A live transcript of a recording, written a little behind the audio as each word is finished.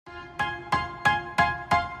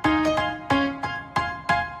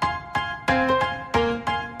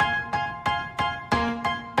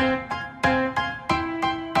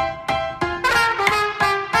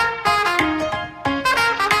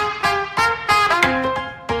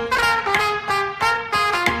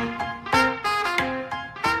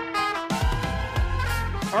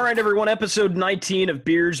right, everyone. Episode 19 of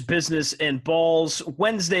Beers, Business, and Balls.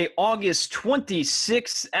 Wednesday, August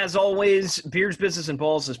 26th. As always, Beers, Business, and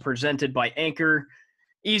Balls is presented by Anchor.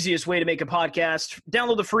 Easiest way to make a podcast.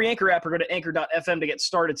 Download the free Anchor app or go to anchor.fm to get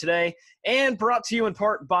started today. And brought to you in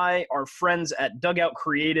part by our friends at Dugout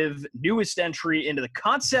Creative, newest entry into the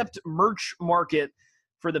concept merch market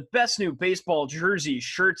for the best new baseball jerseys,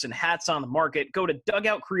 shirts, and hats on the market. Go to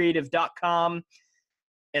dugoutcreative.com.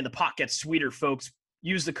 And the pot gets sweeter, folks.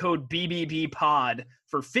 Use the code BBBPOD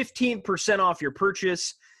for 15% off your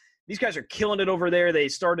purchase. These guys are killing it over there. They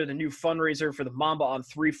started a new fundraiser for the Mamba on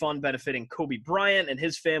 3 Fund benefiting Kobe Bryant and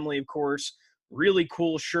his family, of course. Really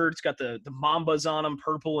cool shirts. Got the Mambas on them,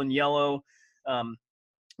 purple and yellow.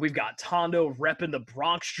 We've got Tondo repping the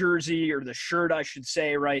Bronx jersey, or the shirt, I should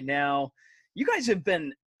say, right now. You guys have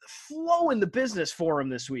been flowing the business for him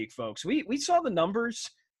this week, folks. We saw the numbers.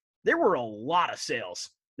 There were a lot of sales.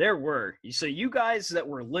 There were. So you guys that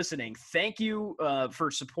were listening, thank you for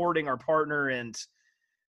supporting our partner, and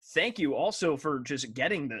thank you also for just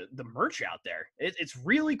getting the merch out there. It's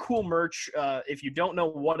really cool merch. If you don't know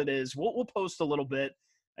what it is, we'll post a little bit.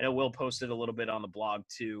 I know we'll post it a little bit on the blog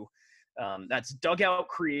too. That's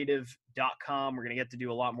dugoutcreative.com. We're going to get to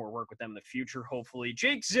do a lot more work with them in the future, hopefully.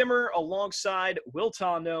 Jake Zimmer alongside Will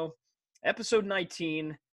Tondo, episode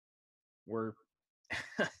 19. We're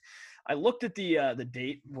I looked at the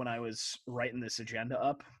date when I was writing this agenda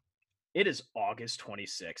up. It is August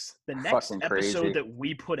 26th. The next episode that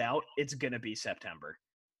we put out, it's going to be September.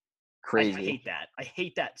 Crazy. I hate that. I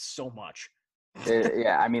hate that so much.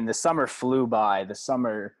 Yeah, I mean, the summer flew by. The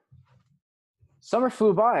summer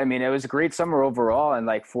flew by. I mean, it was a great summer overall. And,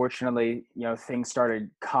 fortunately, things started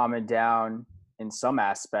calming down in some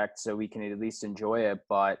aspects so we can at least enjoy it.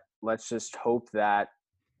 But let's just hope that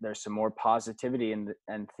there's some more positivity and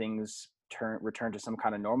things return to some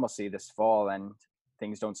kind of normalcy this fall and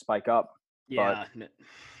things don't spike up. Yeah. But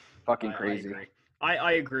fucking crazy.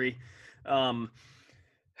 I agree.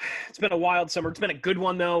 It's been a wild summer. It's been a good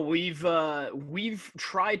one, though. We've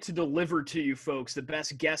tried to deliver to you folks the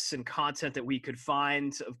best guests and content that we could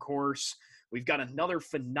find. Of course, we've got another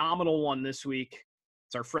phenomenal one this week.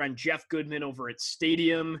 It's our friend Jeff Goodman over at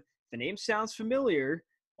Stadium. The name sounds familiar.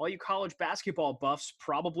 All you college basketball buffs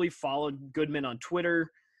probably followed Goodman on Twitter.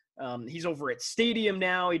 He's over at Stadium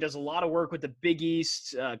now. He does a lot of work with the Big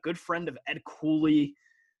East. Good friend of Ed Cooley.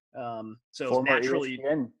 Former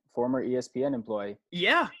ESPN employee.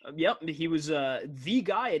 Yeah. Yep. He was the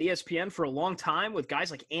guy at ESPN for a long time with guys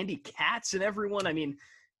like Andy Katz and everyone. I mean,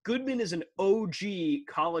 Goodman is an OG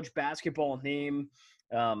college basketball name.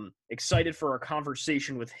 Excited for our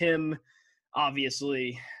conversation with him,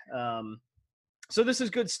 obviously. So this is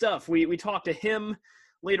good stuff. We talked to him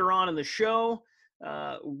later on in the show.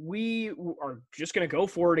 We are just going to go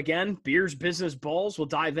for it again. Beers, Business, Balls. We'll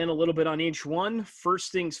dive in a little bit on each one.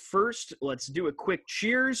 First things first, let's do a quick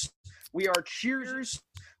cheers. We are cheersing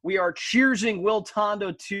Will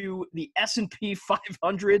Tondo to the S&P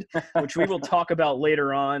 500, which we will talk about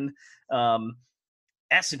later on.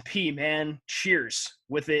 S&P, man, cheers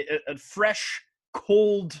with a fresh,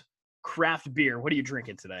 cold craft beer. What are you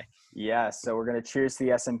drinking today? Yeah, so we're going to cheers to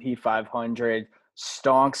the S&P 500.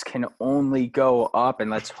 Stonks can only go up, and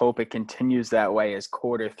let's hope it continues that way as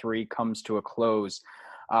Q3 comes to a close.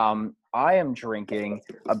 I am drinking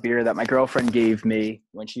a beer that my girlfriend gave me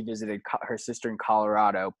when she visited her sister in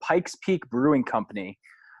Colorado, Pikes Peak Brewing Company.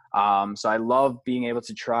 So I love being able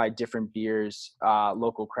to try different beers,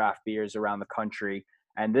 local craft beers around the country.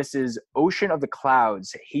 And this is Ocean of the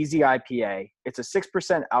Clouds Hazy IPA. It's a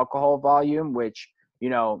 6% alcohol volume, which,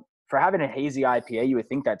 for having a hazy IPA, you would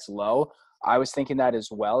think that's low. I was thinking that as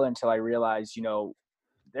well until I realized,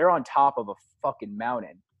 they're on top of a fucking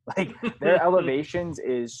mountain. Their elevations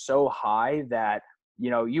is so high that,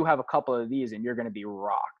 you have a couple of these and you're going to be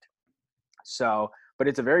rocked. So, but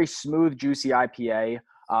it's a very smooth, juicy IPA,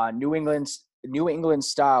 New England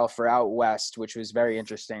style for out west, which was very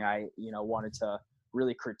interesting. I, wanted to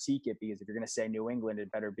really critique it because if you're going to say New England, it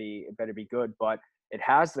better be good, but it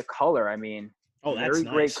has the color. I mean, very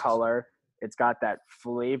nice. Great color. It's got that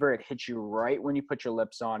flavor. It hits you right when you put your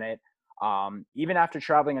lips on it. Even after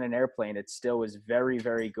traveling in an airplane, it still was very,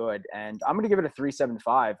 very good. And I'm going to give it a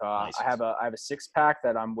 3.75. Nice. I have a 6-pack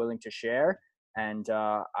that I'm willing to share, and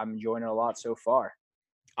I'm enjoying it a lot so far.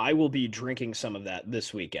 I will be drinking some of that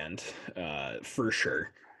this weekend, for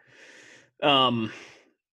sure.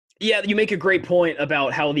 Yeah, you make a great point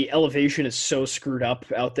about how the elevation is so screwed up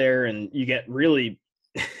out there, and you get really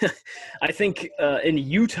I think in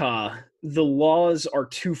Utah, the laws are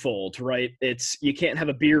twofold, right? It's you can't have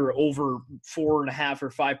a beer over 4.5% or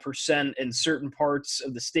 5% in certain parts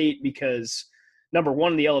of the state because number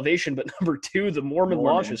one, the elevation, but number two, the Mormon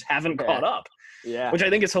laws just haven't caught up. Yeah. Which I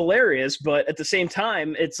think is hilarious. But at the same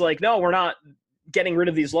time, it's like, no, we're not getting rid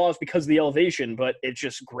of these laws because of the elevation, but it's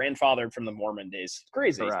just grandfathered from the Mormon days. It's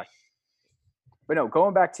crazy. Correct. But no,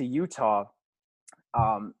 going back to Utah,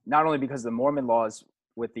 not only because of the Mormon laws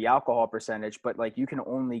with the alcohol percentage, but like you can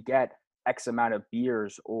only get X amount of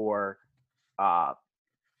beers or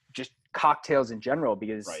just cocktails in general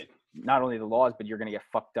because not only the laws, but you're going to get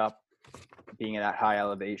fucked up being at that high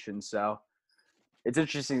elevation. So it's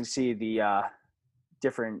interesting to see the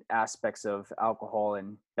different aspects of alcohol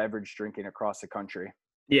and beverage drinking across the country.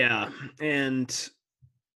 Yeah. And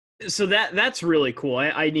so that's really cool.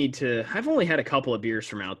 I've only had a couple of beers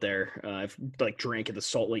from out there. I've like drank at the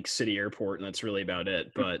Salt Lake City airport, and that's really about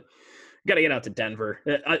it. But got to get out to Denver.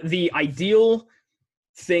 The ideal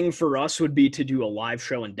thing for us would be to do a live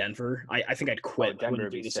show in Denver. I think I'd quit. I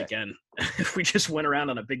wouldn't do this again. If we just went around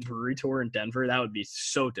on a big brewery tour in Denver, that would be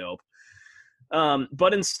so dope.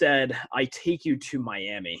 But instead, I take you to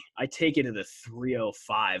Miami. I take you to the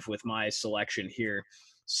 305 with my selection here.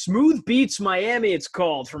 Smooth Beats Miami, it's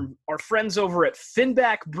called, from our friends over at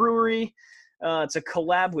Finback Brewery. It's a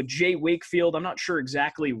collab with Jay Wakefield. I'm not sure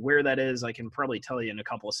exactly where that is. I can probably tell you in a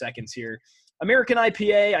couple of seconds here. American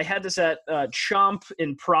IPA. I had this at Chomp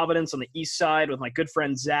in Providence on the east side with my good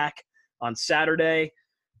friend Zach on Saturday.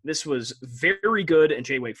 This was very good, and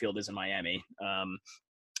Jay Wakefield is in Miami.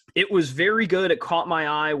 It was very good. It caught my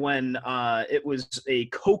eye when it was a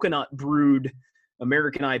coconut brewed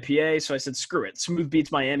American IPA. So I said, screw it. Smooth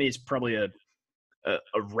Beats Miami is probably a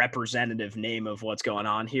representative name of what's going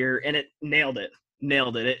on here. And it nailed it.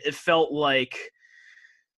 It felt like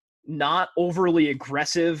not overly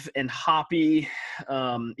aggressive and hoppy,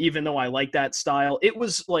 even though I like that style. It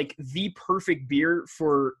was like the perfect beer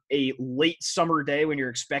for a late summer day when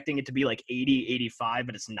you're expecting it to be like 80, 85,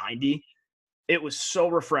 but it's 90. It was so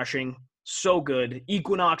refreshing, so good.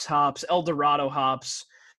 Equinox hops, El Dorado hops.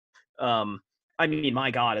 I mean, my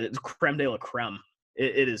God, it's creme de la creme.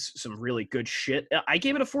 It is some really good shit. I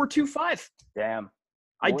gave it a 4.25. Damn.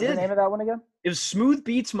 What was the name of that one again? It was Smooth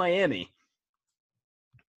Beats Miami.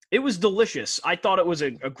 It was delicious. I thought it was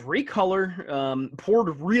a great color.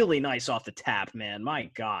 Poured really nice off the tap, man. My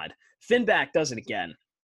God. Finback does it again.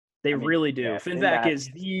 They really do. Yeah, Finback is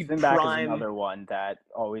the prime. Is another one that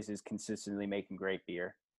always is consistently making great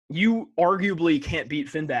beer. You arguably can't beat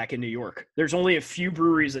Finback in New York. There's only a few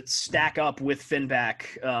breweries that stack up with Finback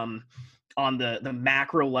on the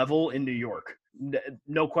macro level in New York.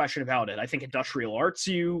 No question about it. I think Industrial Arts,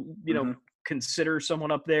 you know, consider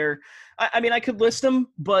someone up there. I mean, I could list them,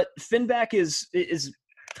 but Finback is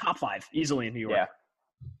top 5 easily in New York. Yeah,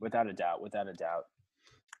 without a doubt.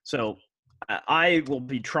 So I will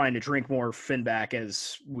be trying to drink more Finback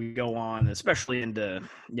as we go on, especially into,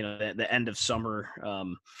 you know, the end of summer.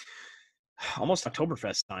 Almost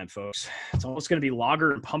Oktoberfest time, folks. It's almost going to be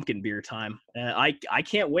lager and pumpkin beer time. I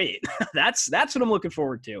can't wait. That's what I'm looking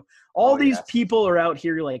forward to. All these people are out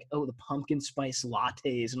here like, oh, the pumpkin spice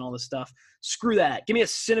lattes and all this stuff. Screw that. Give me a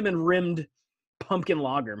cinnamon rimmed pumpkin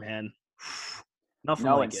lager, man. Nothing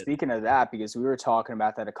like it. Speaking of that, because we were talking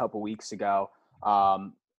about that a couple weeks ago,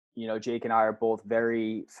 you know, Jake and I are both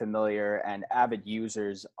very familiar and avid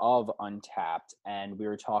users of Untapped. And we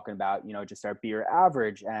were talking about, you know, just our beer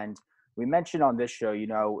average. And we mentioned on this show, you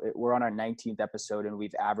know, we're on our 19th episode and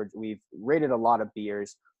we've rated a lot of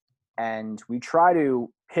beers. And we try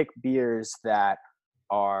to pick beers that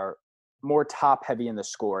are more top heavy in the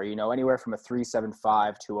score, you know, anywhere from a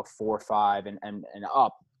 3.75 to a 4.5 and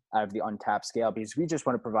up out of the Untapped scale, because we just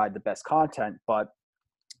want to provide the best content. But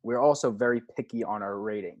we're also very picky on our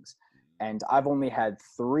ratings. And I've only had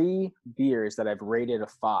 3 beers that I've rated a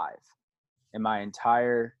 5 in my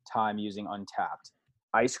entire time using Untapped.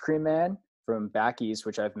 Ice Cream Man from Back East,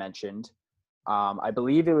 which I've mentioned. I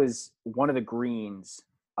believe it was one of the greens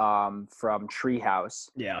from Treehouse.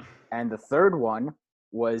 Yeah. And the third one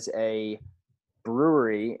was a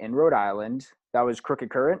brewery in Rhode Island. That was Crooked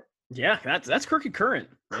Current. Yeah, that's Crooked Current.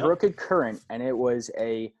 Crooked Current, and it was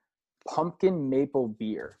a pumpkin maple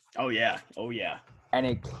beer. Oh yeah. And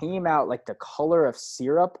it came out like the color of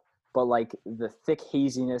syrup, but like the thick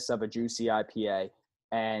haziness of a juicy IPA.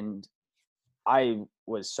 And I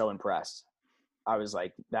was so impressed. I was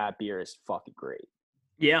like, that beer is fucking great.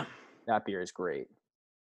 Yeah. That beer is great.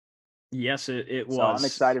 Yes, it was. So I'm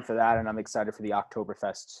excited for that, and I'm excited for the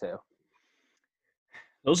Oktoberfest too.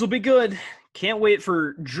 Those will be good. Can't wait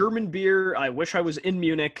for German beer. I wish I was in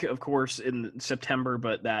Munich, of course, in September,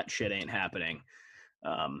 but that shit ain't happening.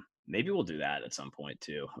 Maybe we'll do that at some point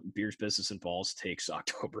too. Beers, Business, and Balls takes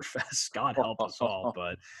Oktoberfest. God help us all,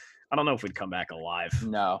 but I don't know if we'd come back alive.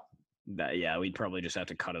 No. Yeah, we'd probably just have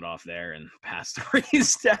to cut it off there and pass the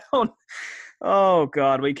race down. Oh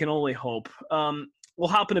God, we can only hope. We'll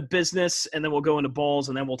hop into business and then we'll go into balls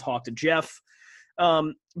and then we'll talk to Jeff.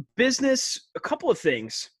 Business, a couple of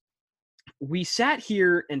things. We sat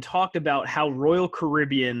here and talked about how Royal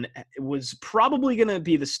Caribbean was probably going to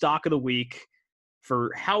be the stock of the week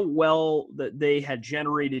for how well that they had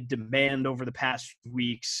generated demand over the past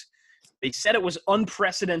weeks. They said it was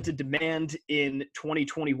unprecedented demand in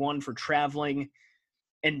 2021 for traveling.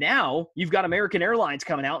 And now you've got American Airlines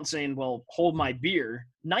coming out and saying, well, hold my beer.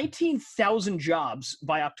 19,000 jobs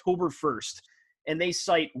by October 1st. And they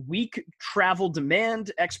cite weak travel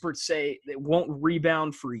demand. Experts say it won't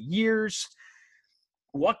rebound for years.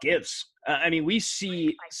 What gives? We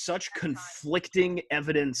see such conflicting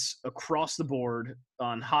evidence across the board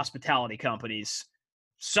on hospitality companies.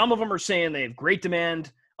 Some of them are saying they have great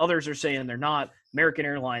demand. Others are saying they're not. American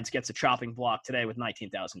Airlines gets a chopping block today with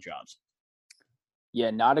 19,000 jobs. Yeah,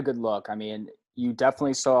 not a good look. I mean, you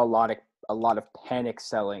definitely saw a lot of panic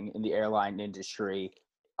selling in the airline industry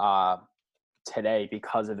today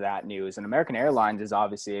because of that news. And American Airlines is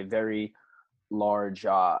obviously a very large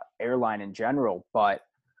airline in general, but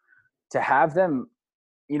to have them,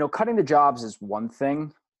 cutting the jobs is one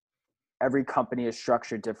thing. Every company is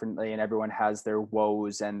structured differently and everyone has their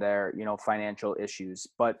woes and their, financial issues.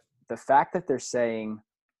 But the fact that they're saying,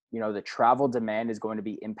 the travel demand is going to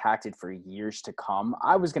be impacted for years to come.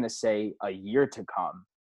 I was going to say a year to come,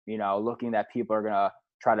 looking that people are going to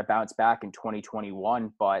try to bounce back in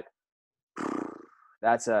 2021, but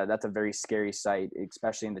that's a very scary sight,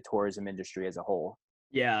 especially in the tourism industry as a whole.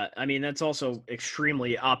 Yeah, that's also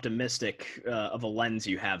extremely optimistic of a lens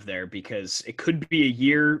you have there, because it could be a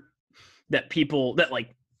year that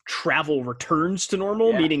travel returns to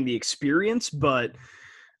normal, meaning the experience. But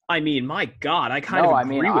my God, I kind of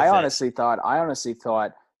agree with I it. honestly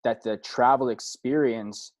thought that the travel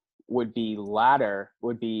experience would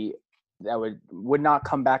not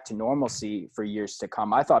come back to normalcy for years to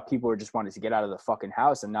come. I thought people were just wanted to get out of the fucking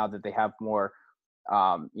house, and now that they have more,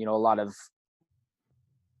 a lot of,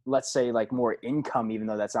 let's say, like, more income, even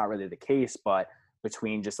though that's not really the case, but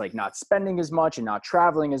between just like not spending as much and not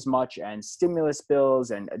traveling as much and stimulus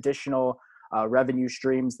bills and additional revenue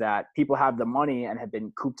streams, that people have the money and have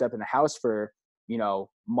been cooped up in the house for,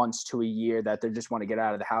 months to a year, that they just want to get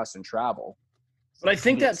out of the house and travel. But I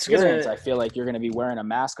think that's I feel like you're going to be wearing a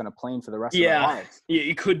mask on a plane for the rest of their lives. Yeah,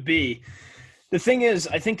 it could be. The thing is,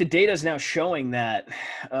 I think the data is now showing that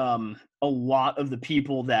a lot of the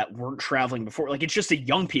people that weren't traveling before, like, it's just the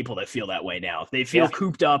young people that feel that way now. They feel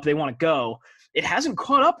cooped up. They want to go. It hasn't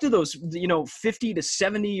caught up to those, 50 to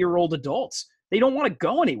 70-year-old adults. They don't want to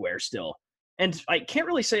go anywhere still. And I can't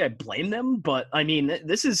really say I blame them, but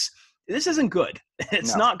this isn't good.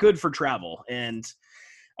 It's not good for travel. And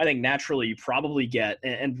I think naturally you probably get,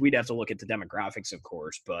 and we'd have to look at the demographics, of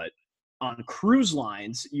course, but on cruise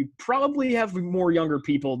lines, you probably have more younger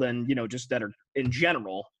people than, just that are in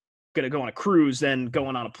general going to go on a cruise than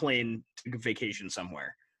going on a plane to vacation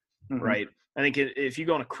somewhere. Mm-hmm. Right. I think if you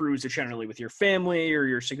go on a cruise, it's generally with your family or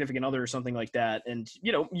your significant other or something like that. And,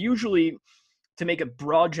 usually, to make a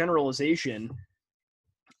broad generalization,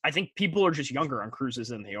 I think people are just younger on cruises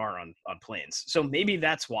than they are on planes. So maybe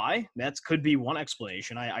that's why. That could be one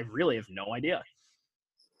explanation. I really have no idea.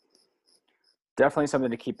 Definitely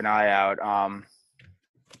something to keep an eye out.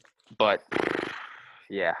 But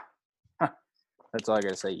yeah, that's all I got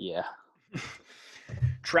to say. Yeah.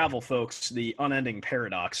 Travel, folks, the unending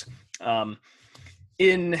paradox.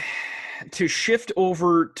 To shift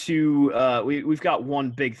over to we've got one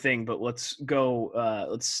big thing, but let's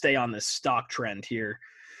stay on this stock trend here.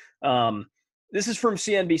 This is from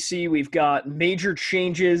CNBC. We've got major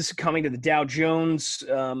changes coming to the Dow Jones,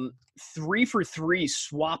 3-for-3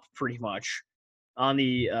 swap pretty much on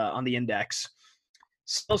the index.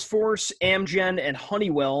 Salesforce, Amgen, and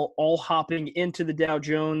Honeywell all hopping into the Dow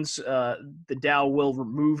Jones. The Dow will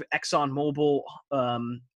remove ExxonMobil,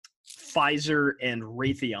 Pfizer, and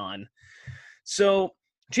Raytheon. So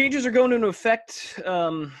changes are going into effect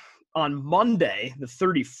on Monday, the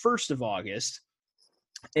 31st of August.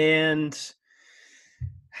 And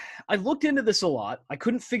I looked into this a lot. I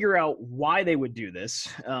couldn't figure out why they would do this,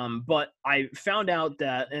 but I found out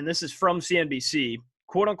that, and this is from CNBC,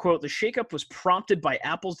 quote unquote, the shakeup was prompted by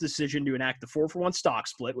Apple's decision to enact the 4-for-1 stock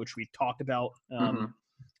split, which we talked about a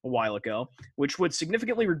while ago, which would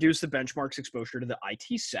significantly reduce the benchmark's exposure to the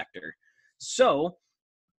IT sector. So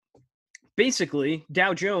basically,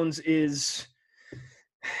 Dow Jones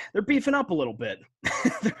they're beefing up a little bit.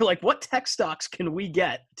 They're like, what tech stocks can we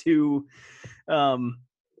get to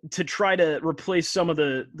to try to replace some of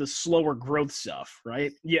the slower growth stuff,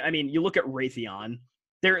 right? Yeah, I mean, you look at Raytheon,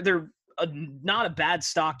 they're not a bad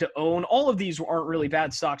stock to own. All of these aren't really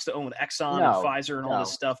bad stocks to own with Exxon and Pfizer and all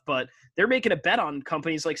this stuff, but they're making a bet on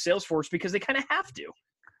companies like Salesforce because they kind of have to.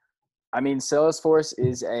 I mean, Salesforce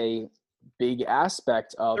is a big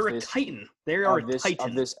aspect of They're this. A titan. They are a titan.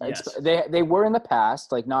 Of this, yes. They were in the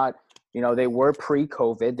past, like not, they were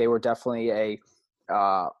pre-COVID. They were definitely a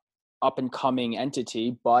up and coming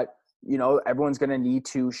entity, but everyone's going to need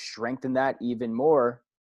to strengthen that even more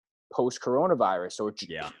post coronavirus or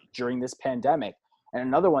during this pandemic. And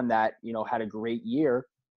another one that had a great year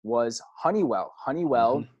was Honeywell.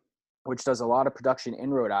 Honeywell, which does a lot of production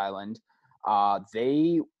in Rhode Island.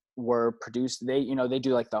 They were produced. They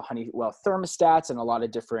do like the Honeywell thermostats and a lot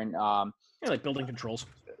of different like building controls.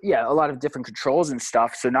 Yeah, a lot of different controls and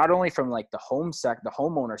stuff. So not only from like the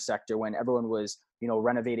homeowner sector, when everyone was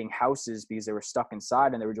renovating houses because they were stuck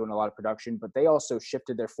inside and they were doing a lot of production, but they also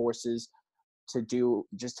shifted their forces to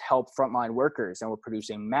just help frontline workers, and were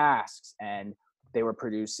producing masks, and they were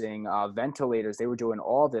producing ventilators. They were doing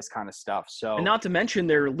all this kind of stuff. So, and not to mention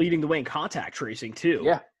they're leading the way in contact tracing too.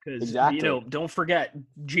 Yeah, because exactly. Don't forget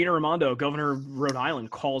Gina Raimondo, governor of Rhode Island,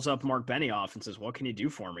 calls up Mark Benioff and says, "What can you do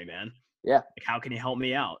for me, man? Yeah, like, how can you help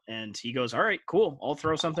me out?" And he goes, "All right, cool. I'll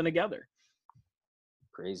throw something together."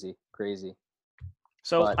 Crazy.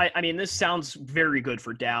 So, but, I mean, this sounds very good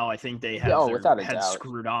for Dow. I think they have their heads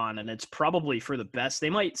screwed on, and it's probably for the best. They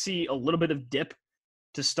might see a little bit of dip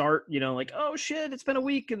to start, like, oh, shit, it's been a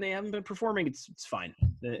week, and they haven't been performing. It's fine.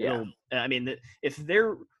 I mean, if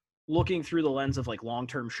they're looking through the lens of, like,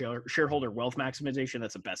 long-term shareholder wealth maximization,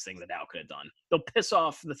 that's the best thing that Dow could have done. They'll piss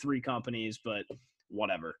off the three companies, but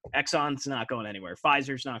whatever. Exxon's not going anywhere.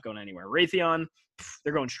 Pfizer's not going anywhere. Raytheon,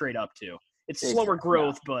 they're going straight up, too. It's slower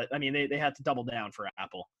growth, but I mean, they had to double down for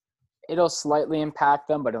Apple. It'll slightly impact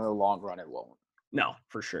them, but in the long run, it won't. No,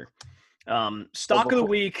 for sure. Stock of the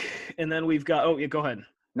week, and then we've got. Oh, yeah, go ahead.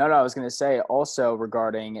 No, I was going to say also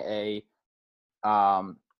regarding a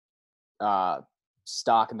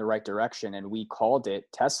stock in the right direction, and we called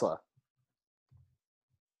it Tesla.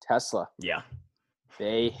 Yeah.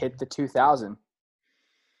 They hit the 2,000. Of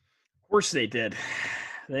course they did.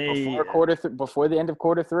 Before the end of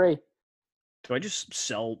quarter three. Do I just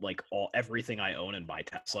sell like everything I own and buy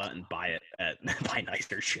Tesla and buy it buy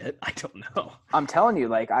nicer shit? I don't know. I'm telling you,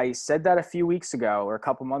 like I said that a few weeks ago or a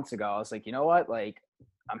couple months ago. I was like, you know what? Like,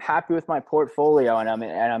 I'm happy with my portfolio and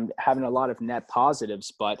I'm having a lot of net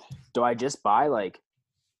positives, but do I just buy like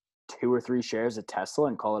 2 or 3 shares of Tesla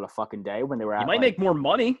and call it a fucking day when they were at? You might make more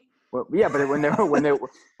money. Well, yeah, but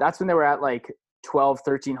that's when they were at like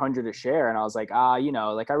 1,300 a share, and I was like,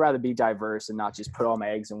 like I'd rather be diverse and not just put all my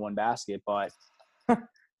eggs in one basket. But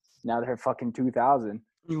now they're fucking 2,000.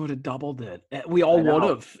 You would have doubled it. We all would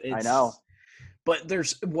have. I know. But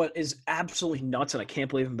there's what is absolutely nuts, and I can't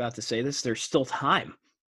believe I'm about to say this. There's still time.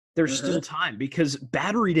 There's still time because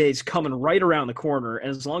Battery Day is coming right around the corner, and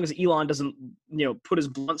as long as Elon doesn't, put his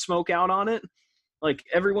blunt smoke out on it, like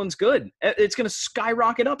everyone's good. It's going to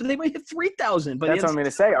skyrocket up, and they might hit 3,000. But that's what I'm going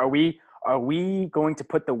to say. Are we going to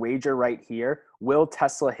put the wager right here? Will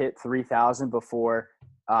Tesla hit 3,000 before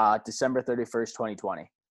December 31st,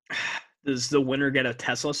 2020? Does the winner get a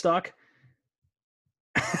Tesla stock?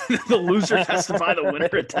 The loser has to buy the winner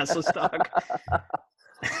a Tesla stock.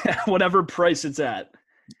 Whatever price it's at.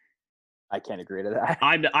 I can't agree to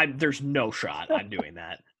that. There's no shot I'm doing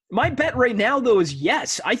that. My bet right now, though, is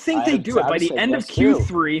yes. I think they do it by the end of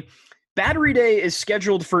Q3. Battery Day is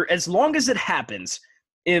scheduled for as long as it happens.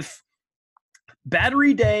 If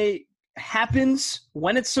Battery Day happens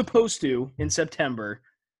when it's supposed to in September,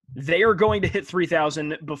 they are going to hit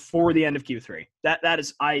 3,000 before the end of Q3. That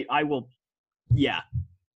is, I will, yeah.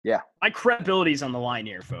 My credibility is on the line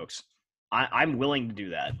here, folks. I'm willing to do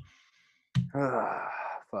that.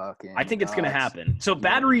 I think it's going to happen. So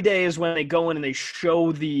Battery Day is when they go in and they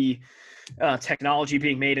show the technology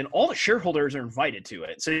being made, and all the shareholders are invited to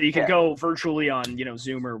it. So you can go virtually on,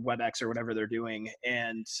 Zoom or WebEx or whatever they're doing.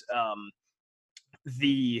 And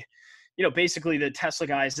basically the Tesla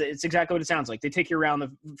guys, it's exactly what it sounds like. They take you around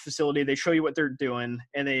the facility, they show you what they're doing,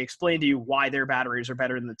 and they explain to you why their batteries are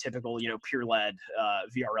better than the typical, pure lead,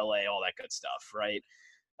 VRLA, all that good stuff, right?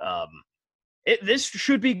 This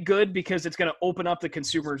should be good because it's going to open up the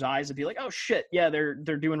consumer's eyes and be like, oh shit, yeah, they're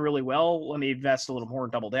doing really well. Let me invest a little more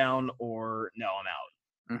and double down, or no, I'm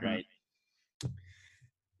out. Right?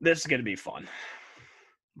 This is going to be fun.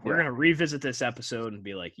 We're going to revisit this episode and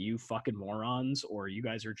be like, you fucking morons, or you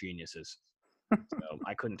guys are geniuses. So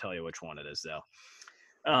I couldn't tell you which one it is, though.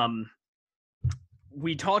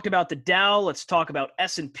 we talked about the Dow. Let's talk about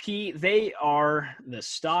S&P. They are the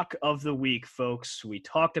stock of the week, folks. We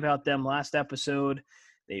talked about them last episode.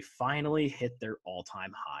 They finally hit their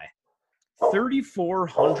all-time high.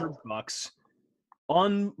 $3,400.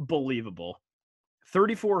 Unbelievable.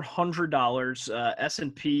 $3,400.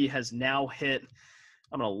 S&P has now hit,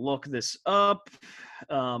 I'm going to look this up.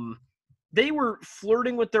 They were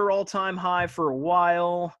flirting with their all-time high for a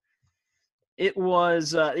while. It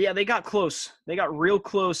was, they got close. They got real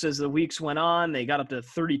close as the weeks went on. They got up to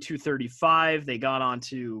 32.35. They got on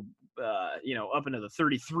to, up into the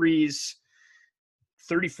 33s,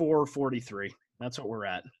 34.43. That's what we're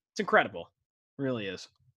at. It's incredible. It really is.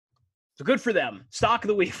 So good for them. Stock of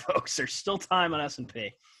the week, folks. There's still time on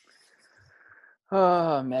S&P.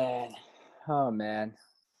 Oh, man.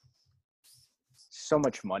 So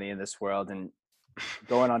much money in this world. And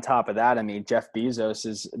going on top of that, I mean, Jeff Bezos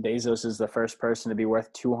is the first person to be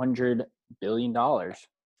worth $200 billion.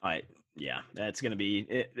 Yeah, that's going to be –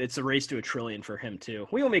 it's a race to $1 trillion for him too.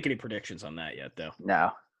 We won't make any predictions on that yet, though.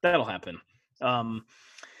 No. That'll happen.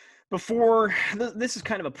 This is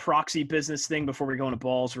kind of a proxy business thing before we go into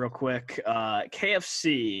balls real quick.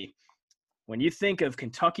 KFC, when you think of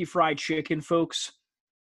Kentucky Fried Chicken, folks,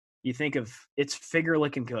 you think of it's finger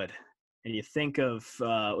licking good. And you think of,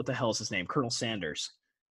 what the hell is his name? Colonel Sanders,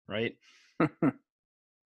 right?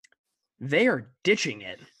 They are ditching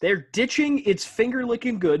it. They're ditching its finger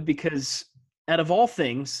licking good because out of all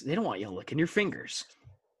things, they don't want you licking your fingers.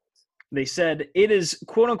 They said it is,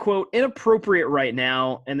 quote unquote, inappropriate right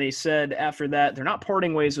now. And they said after that, they're not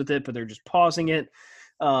parting ways with it, but they're just pausing it.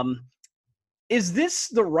 Is this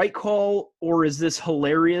the right call, or is this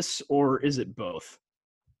hilarious, or is it both?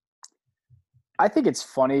 I think it's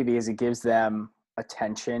funny because it gives them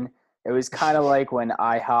attention. It was kind of like when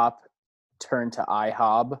IHOP turned to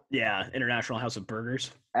IHOB. Yeah, International House of Burgers.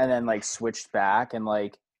 And then switched back, and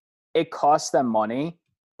it cost them money,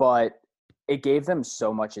 but it gave them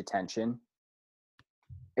so much attention.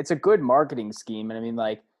 It's a good marketing scheme. And I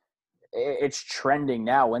mean, it's trending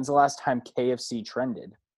now. When's the last time KFC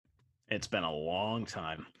trended? It's been a long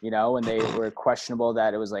time. When they were questionable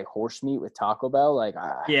that it was horse meat with Taco Bell.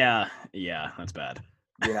 Yeah, that's bad.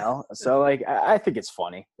 So I think it's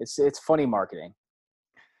funny. It's funny marketing.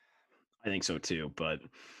 I think so too, but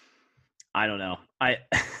I don't know.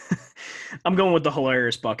 I'm going with the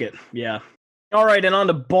hilarious bucket. Yeah. All right, and on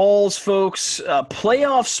to balls, folks.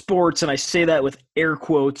 Playoff sports, and I say that with air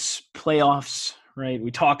quotes, playoffs, right?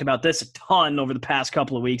 We talked about this a ton over the past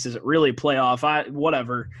couple of weeks. Is it really a playoff?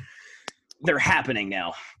 Whatever. They're happening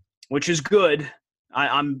now, which is good.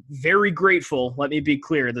 I'm very grateful, let me be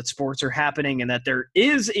clear, that sports are happening and that there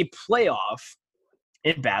is a playoff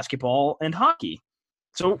in basketball and hockey.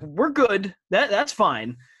 So we're good. That's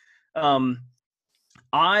fine.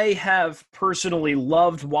 I have personally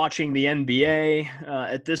loved watching the NBA.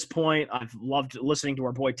 At this point, I've loved listening to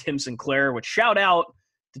our boy Tim Sinclair, which shout out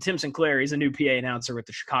to Tim Sinclair. He's a new PA announcer with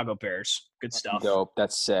the Chicago Bears. Good stuff. Dope.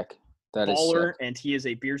 That's sick. That is baller, sick. And he is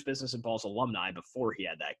a Beers Business and Balls alumni before he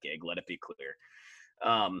had that gig. Let it be clear.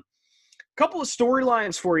 Couple of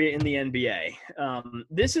storylines for you in the NBA.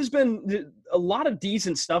 This has been a lot of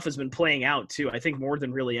decent stuff has been playing out too. I think more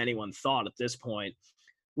than really anyone thought at this point.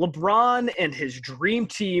 LeBron and his dream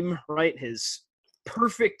team, right? His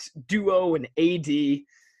perfect duo and AD,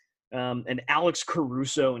 and Alex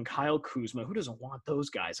Caruso and Kyle Kuzma. Who doesn't want those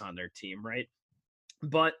guys on their team, right?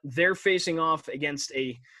 But they're facing off against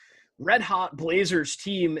a red-hot Blazers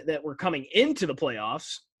team that were coming into the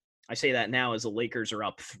playoffs. I say that now as the Lakers are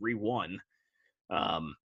up 3-1.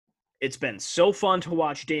 It's been so fun to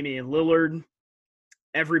watch Damian Lillard.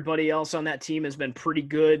 Everybody else on that team has been pretty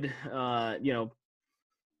good, but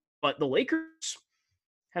the Lakers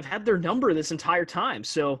have had their number this entire time.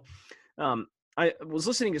 So I was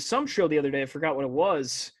listening to some show the other day. I forgot what it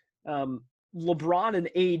was. LeBron and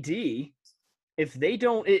AD,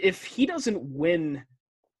 if he doesn't win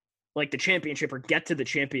the championship or get to the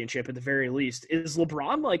championship at the very least, is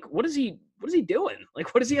LeBron what is he doing?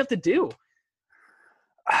 What does he have to do?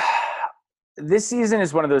 This season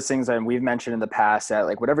is one of those things that we've mentioned in the past that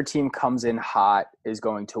whatever team comes in hot is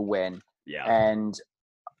going to win. Yeah. And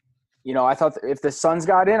I thought if the Suns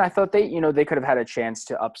got in, I thought they could have had a chance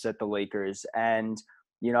to upset the Lakers. And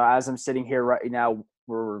as I'm sitting here right now,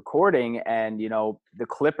 we're recording, and the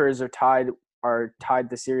Clippers are tied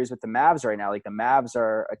the series with the Mavs right now. The Mavs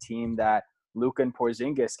are a team that Luka and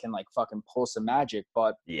Porzingis can fucking pull some magic,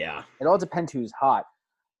 but yeah, it all depends who's hot.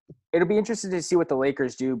 It'll be interesting to see what the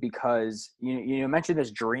Lakers do because you mentioned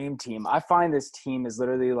this dream team. I find this team is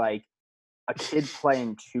literally a kid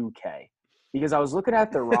playing 2K because I was looking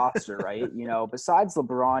at the roster, right? Besides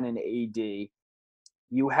LeBron and AD,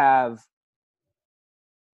 You have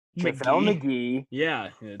JaVale McGee. Yeah.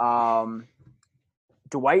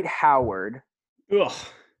 Dwight Howard. Ugh.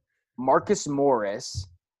 Marcus Morris.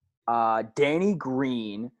 Danny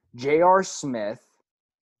Green. J.R. Smith.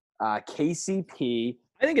 KCP.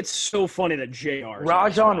 I think it's so funny that JR.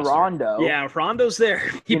 Rajon Rondo. Yeah, Rondo's there.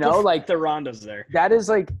 People like the Rondo's there. That is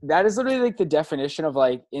literally like the definition of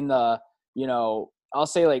like in the, I'll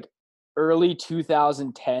say like early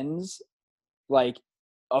 2010s, like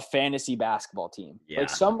a fantasy basketball team. Yeah. Like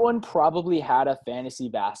someone probably had a fantasy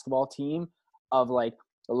basketball team of like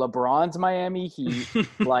LeBron's Miami Heat,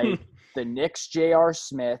 like the Knicks, J.R.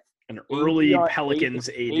 Smith, an early Pelicans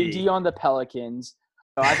AD on the Pelicans.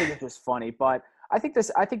 So I think it's just funny, but I think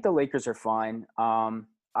the Lakers are fine.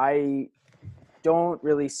 I don't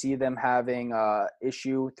really see them having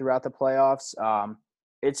issue throughout the playoffs.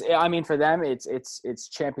 For them, it's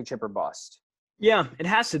championship or bust. Yeah, it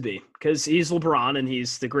has to be because he's LeBron and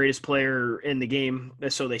he's the greatest player in the game,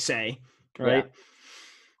 so they say, right? Yeah.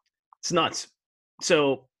 It's nuts.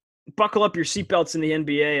 So buckle up your seatbelts in the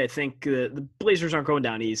NBA. I think the Blazers aren't going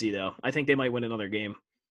down easy, though. I think they might win another game.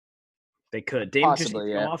 They could. Dame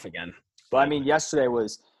Possibly, just come off again. But I mean, yesterday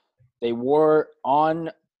they wore on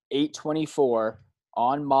 8/24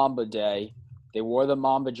 on Mamba Day. They wore the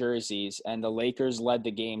Mamba jerseys, and the Lakers led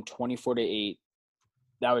the game 24-8.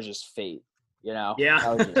 That was just fate, Yeah.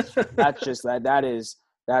 That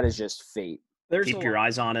is just fate. Keep your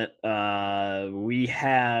eyes on it. We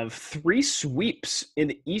have 3 sweeps in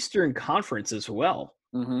the Eastern Conference as well.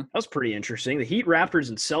 Mm-hmm. That was pretty interesting. The Heat, Raptors,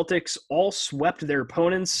 and Celtics all swept their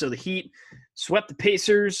opponents. So the Heat swept the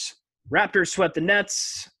Pacers, Raptors swept the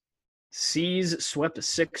Nets, C's swept the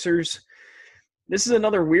Sixers. This is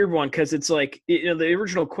another weird one because it's like, the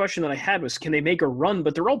original question that I had was, can they make a run?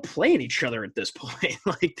 But they're all playing each other at this point.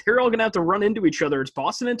 Like, they're all going to have to run into each other. It's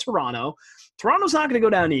Boston and Toronto. Toronto's not going to go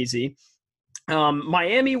down easy.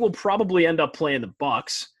 Miami will probably end up playing the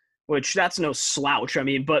Bucks, which that's no slouch. I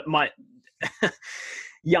mean, but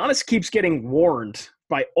Giannis keeps getting warned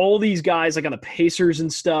by all these guys, like on the Pacers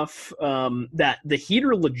and stuff, that the Heat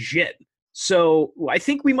are legit. So I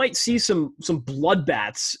think we might see some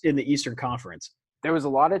bloodbaths in the Eastern Conference. There was a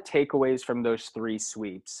lot of takeaways from those 3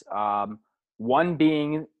 sweeps. One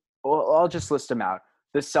being, well, I'll just list them out.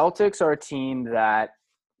 The Celtics are a team that,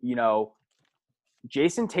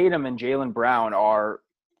 Jason Tatum and Jaylen Brown are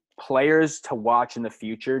players to watch in the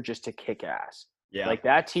future just to kick ass. Yeah. Like,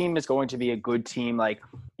 that team is going to be a good team. Like,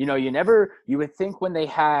 you would think when they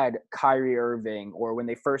had Kyrie Irving or when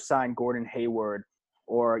they first signed Gordon Hayward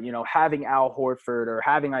or, having Al Horford or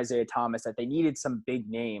having Isaiah Thomas, that they needed some big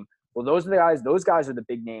name. Well, those guys are the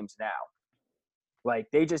big names now. Like,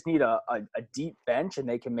 they just need a deep bench and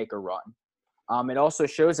they can make a run. It also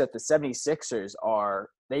shows that the 76ers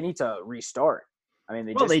they need to restart. I mean,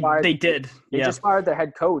 they did. They just fired their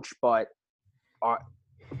head coach, but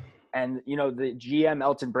and the GM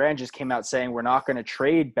Elton Brand just came out saying we're not going to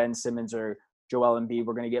trade Ben Simmons or Joel Embiid.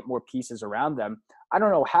 We're going to get more pieces around them. I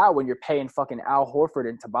don't know how when you're paying fucking Al Horford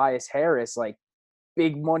and Tobias Harris like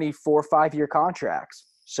big money 4 or 5 year contracts.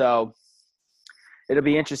 So it'll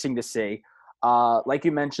be interesting to see. Like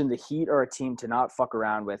you mentioned, the Heat are a team to not fuck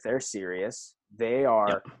around with. They're serious. They are.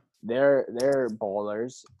 Yep. They're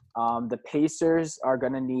ballers. The Pacers are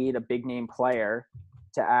going to need a big name player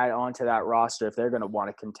to add on to that roster if they're going to want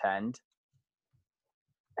to contend.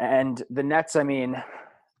 And the Nets,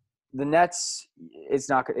 it's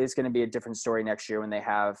going to be a different story next year when they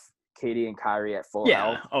have KD and Kyrie at full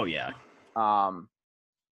health. Oh yeah.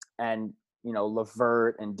 And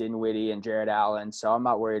LeVert and Dinwiddie and Jared Allen, so I'm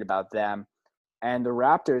not worried about them. And the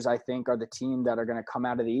Raptors, I think, are the team that are going to come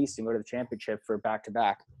out of the East and go to the championship for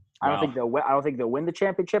back-to-back. Wow. I don't think they'll win the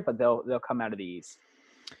championship, but they'll come out of the East.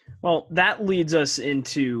 Well, that leads us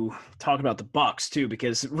into talking about the Bucks too,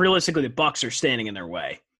 because realistically, the Bucks are standing in their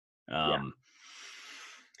way.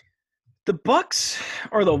 The Bucks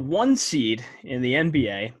are the 1 seed in the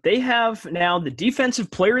NBA. They have now the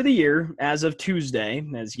Defensive Player of the Year as of Tuesday,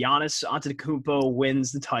 as Giannis Antetokounmpo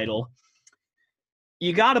wins the title.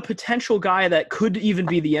 You got a potential guy that could even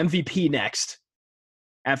be the MVP next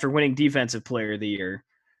after winning Defensive Player of the Year.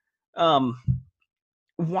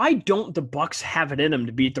 Why don't the Bucks have it in them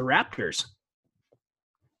to beat the Raptors?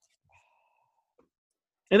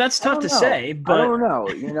 And that's tough to say, but I don't know.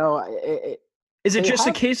 is it just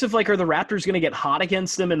a case of like, are the Raptors going to get hot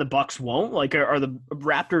against them and the Bucks won't? Like, are the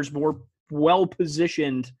Raptors more well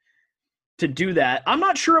positioned to do that? I'm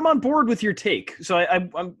not sure I'm on board with your take, so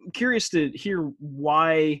I'm curious to hear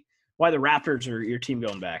why the Raptors are your team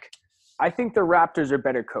going back. I think the Raptors are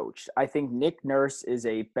better coached. I think Nick Nurse is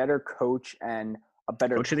a better coach and a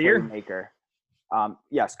better coach of the year maker.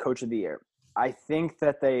 Yes, coach of the year. I think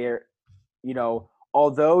that they are,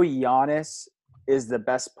 although Giannis is the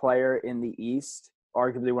best player in the East,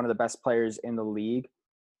 arguably one of the best players in the league,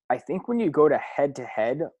 I think when you go to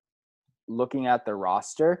head, looking at the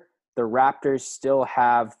roster, the Raptors still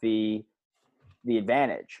have the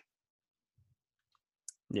advantage.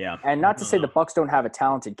 Yeah. And not to say the Bucks don't have a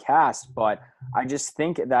talented cast, but I just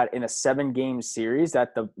think that in a 7-game series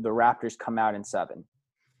that the Raptors come out in 7.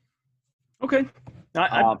 Okay.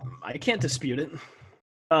 I can't dispute it.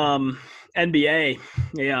 NBA,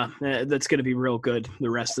 yeah, that's going to be real good the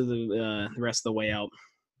rest of the way out.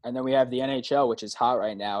 And then we have the NHL, which is hot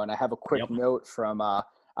right now. And I have a quick note from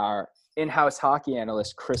our in-house hockey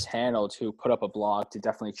analyst, Chris Hanold, who put up a blog to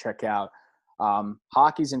definitely check out.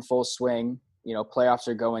 Hockey's in full swing. Playoffs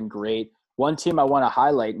are going great. One team I want to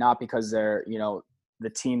highlight, not because they're, the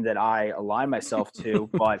team that I align myself to,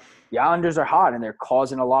 but the Islanders are hot and they're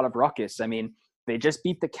causing a lot of ruckus. I mean, they just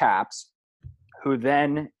beat the Caps, who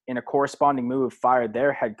then, in a corresponding move, fired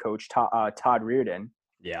their head coach, Todd Reirden.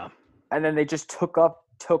 Yeah. And then they just took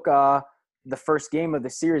the first game of the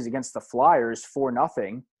series against the Flyers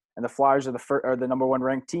 4-0, and the Flyers are the number 1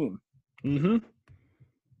 ranked team. Mm-hmm.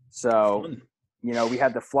 So, we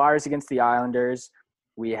have the Flyers against the Islanders.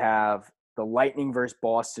 We have the Lightning versus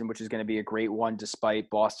Boston, which is going to be a great one, despite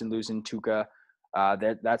Boston losing Tuukka.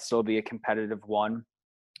 That still be a competitive one.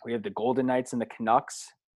 We have the Golden Knights and the Canucks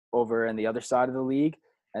over on the other side of the league,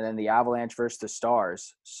 and then the Avalanche versus the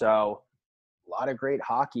Stars. So a lot of great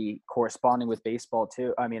hockey corresponding with basketball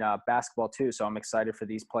too. So I'm excited for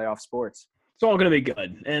these playoff sports. It's all going to be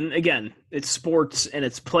good. And again, it's sports and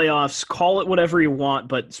it's playoffs. Call it whatever you want,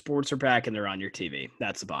 but sports are back and they're on your TV.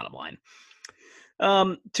 That's the bottom line.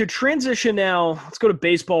 To transition now, let's go to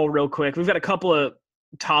baseball real quick. We've got a couple of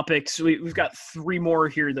topics. We've got 3 more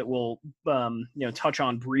here that we'll touch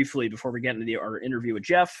on briefly before we get into our interview with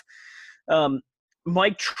Jeff.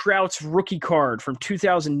 Mike Trout's rookie card from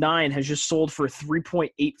 2009 has just sold for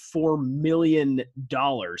 $3.84 million,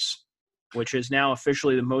 which is now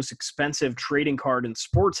officially the most expensive trading card in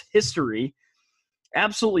sports history.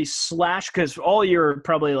 Absolutely slashed, because all you're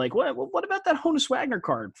probably like, what about that Honus Wagner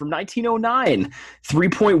card from 1909?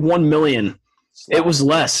 $3.1 million. It was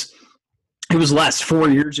less. It was less 4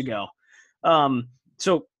 years ago.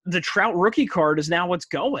 So the Trout rookie card is now what's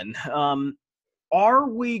going. Are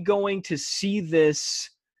we going to see this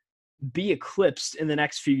be eclipsed in the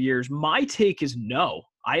next few years? My take is no.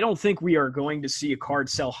 I don't think we are going to see a card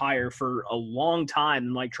sell higher for a long time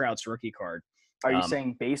than Mike Trout's rookie card. Are you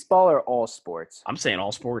saying baseball or all sports? I'm saying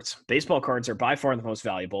all sports. Baseball cards are by far the most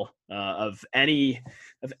valuable of any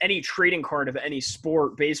trading card of any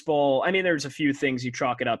sport. Baseball, I mean, there's a few things you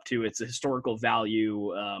chalk it up to. It's a historical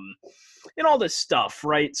value and all this stuff,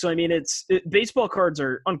 right? So, I mean, baseball cards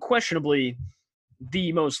are unquestionably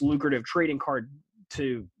the most lucrative trading card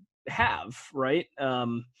to have, right?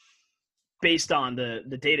 Based on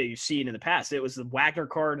the data you've seen in the past. It was the Wagner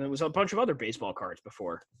card, and it was a bunch of other baseball cards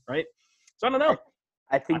before, right? So I don't know.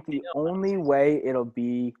 I think the only way it'll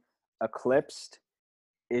be eclipsed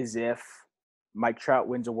is if Mike Trout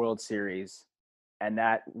wins a World Series and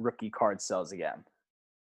that rookie card sells again.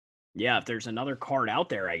 Yeah, if there's another card out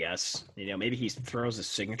there, I guess. Maybe he throws his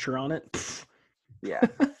signature on it. Pfft. Yeah.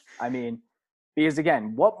 I mean, because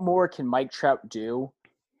again, what more can Mike Trout do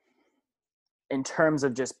in terms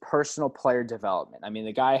of just personal player development? I mean,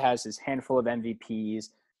 the guy has his handful of MVPs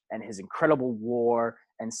and his incredible WAR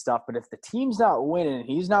and stuff, but if the team's not winning,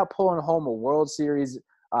 he's not pulling home a World Series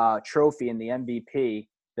trophy in the MVP,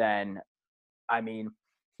 then, I mean,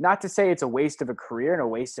 not to say it's a waste of a career and a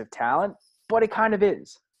waste of talent, but it kind of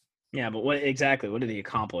is. Yeah, but what did he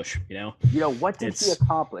accomplish? What did he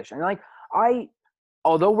accomplish? And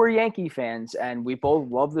although we're Yankee fans and we both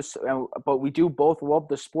love this, but we do both love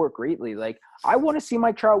the sport greatly. Like, I want to see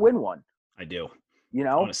Mike Trout win one. I do.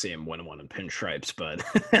 I want to see him win one in pinstripes, but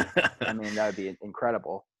I mean, that would be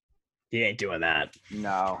incredible. He ain't doing that.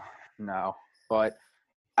 No. But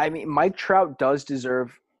I mean, Mike Trout does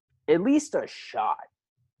deserve at least a shot.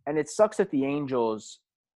 And it sucks that the Angels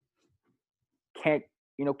can't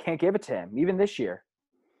give it to him, even this year.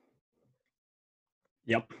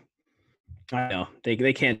 Yep. I know.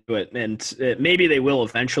 They can't do it. And maybe they will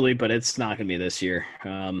eventually, but it's not going to be this year.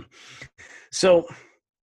 So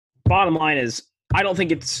bottom line is, I don't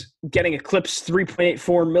think it's getting eclipsed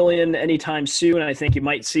 $3.84 million anytime soon. I think you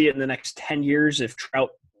might see it in the next 10 years if Trout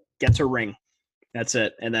gets a ring. That's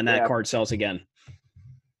it. And then that card sells again.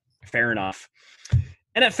 Fair enough.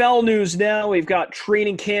 NFL news now. We've got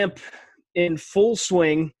training camp in full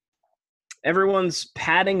swing. Everyone's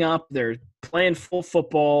padding up. They're playing full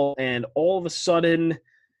football. And all of a sudden,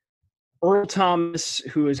 Earl Thomas,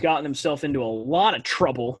 who has gotten himself into a lot of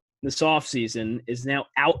trouble this offseason, is now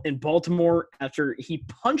out in Baltimore after he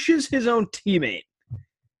punches his own teammate.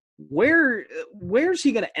 Where's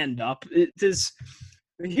he going to end up?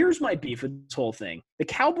 Here's my beef with this whole thing. The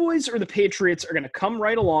Cowboys or the Patriots are going to come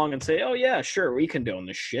right along and say, oh, yeah, sure, we condone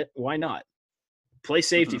this shit. Why not? Play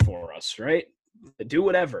safety for us, right? Do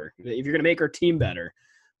whatever. If you're going to make our team better.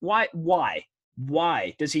 Why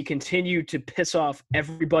does he continue to piss off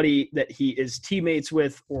everybody that he is teammates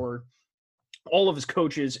with or all of his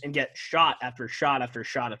coaches and get shot after shot after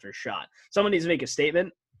shot after shot? Someone needs to make a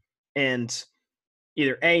statement and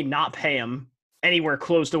either A, not pay him anywhere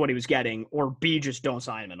close to what he was getting, or B, just don't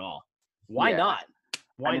sign him at all. Why not?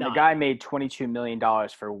 Why not? The guy made $22 million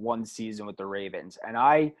for one season with the Ravens, and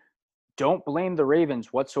I don't blame the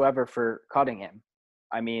Ravens whatsoever for cutting him.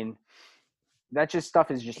 I mean, that just stuff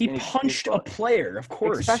is just he punched a player, of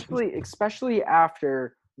course. Especially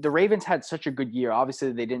after the Ravens had such a good year.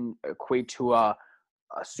 Obviously, they didn't equate to a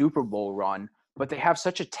Super Bowl run, but they have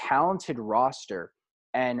such a talented roster.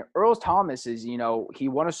 And Earl Thomas is, he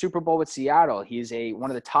won a Super Bowl with Seattle. He's one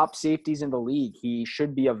of the top safeties in the league. He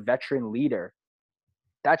should be a veteran leader.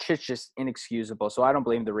 That shit's just inexcusable. So I don't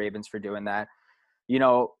blame the Ravens for doing that.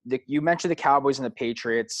 You mentioned the Cowboys and the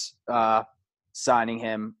Patriots signing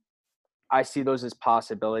him. I see those as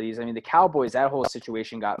possibilities. I mean, the Cowboys, that whole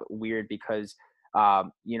situation got weird because,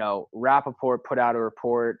 Rappaport put out a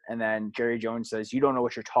report and then Jerry Jones says, you don't know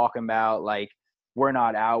what you're talking about. Like, we're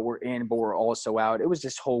not out, we're in, but we're also out. It was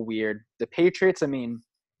just whole weird. The Patriots, I mean,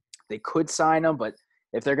 they could sign him, but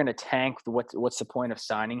if they're going to tank, what's the point of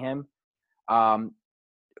signing him? A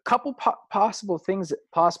couple possible places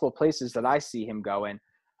that I see him going.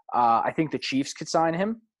 I think the Chiefs could sign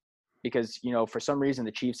him because, for some reason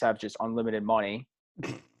the Chiefs have just unlimited money.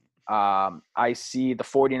 I see the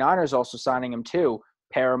 49ers also signing him too.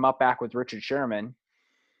 Pair him up back with Richard Sherman.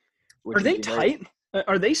 Are they tight?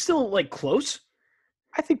 Are they still close?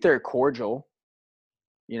 I think they're cordial.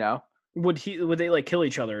 Would they kill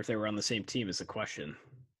each other if they were on the same team? Is the question.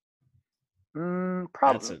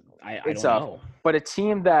 Probably. I don't know. But a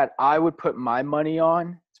team that I would put my money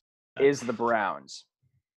on is the Browns.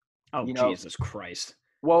 Oh, Jesus Christ.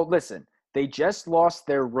 Well, listen, they just lost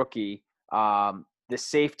their rookie, the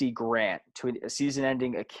safety Grant, to a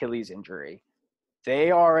season-ending Achilles injury.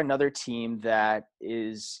 They are another team that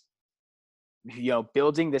is,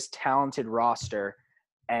 building this talented roster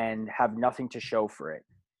and have nothing to show for it.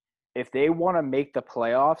 If they want to make the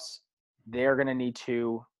playoffs, they're going to need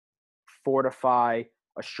to fortify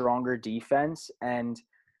a stronger defense, and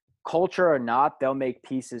culture or not, they'll make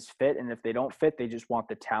pieces fit. And if they don't fit, they just want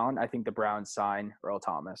the talent. I think the Browns sign Earl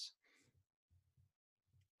Thomas.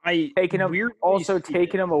 Taking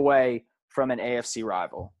him away from an AFC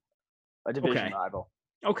rival, a division rival.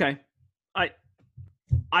 Okay.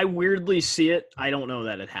 I weirdly see it. I don't know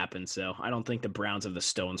that it happens, though. I don't think the Browns have the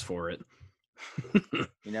stones for it.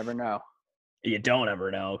 You never know. You don't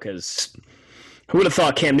ever know, because who would have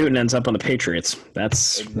thought Cam Newton ends up on the Patriots?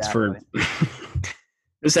 That's for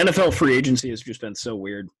this NFL free agency has just been so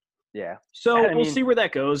weird. Yeah. So we'll see where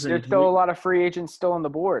that goes. There's still a lot of free agents still on the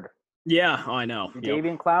board. Yeah, I know.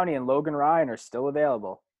 Davian Clowney and Logan Ryan are still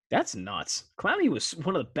available. That's nuts. Clowney was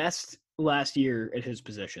one of the best last year at his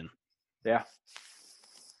position. Yeah.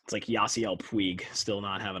 It's like Yasiel Puig still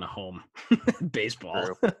not having a home.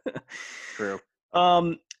 Baseball. True.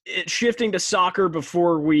 Shifting to soccer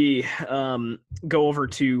before we go over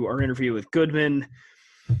to our interview with Goodman.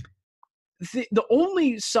 The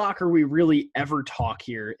only soccer we really ever talk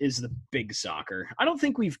here is the big soccer. I don't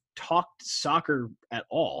think we've talked soccer at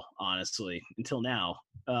all, honestly, until now.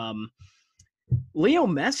 Leo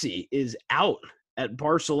Messi is out at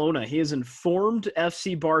Barcelona. He has informed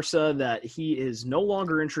FC Barca that he is no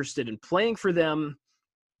longer interested in playing for them.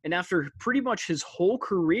 And after pretty much his whole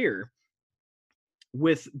career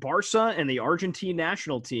with Barca and the Argentine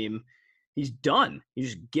national team, he's done.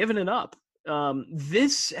 He's just given it up.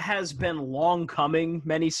 This has been long coming,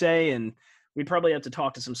 many say, and we'd probably have to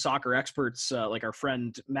talk to some soccer experts like our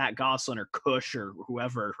friend Matt Goslin or Kush or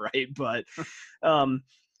whoever, right? But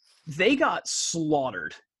they got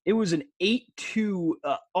slaughtered. It was an 8-2.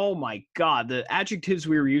 Oh, my God. The adjectives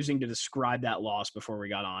we were using to describe that loss before we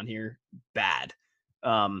got on here, bad.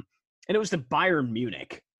 And it was the Bayern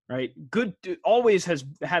Munich, right? Good, always has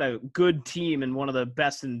had a good team and one of the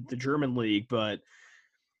best in the German league, but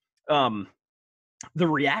the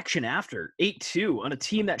reaction after 8-2 on a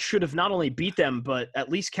team that should have not only beat them, but at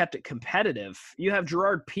least kept it competitive. You have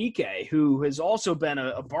Gerard Piqué, who has also been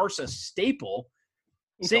a Barca staple.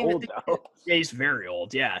 He's old, though. He's very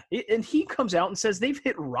old, yeah. And he comes out and says they've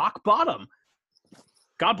hit rock bottom.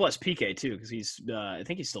 God bless PK too, because he's I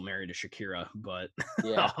think he's still married to Shakira, but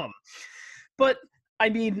Yeah. But I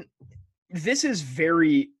mean, this is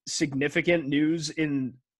very significant news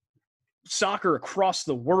in soccer across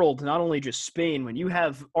the world, not only just Spain. When you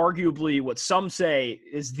have arguably what some say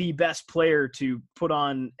is the best player to put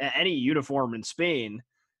on any uniform in Spain,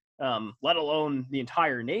 let alone the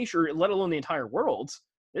entire nation, or let alone the entire world.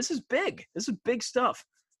 This is big. This is big stuff.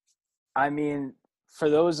 I mean,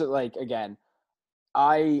 for those that again,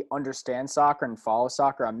 I understand soccer and follow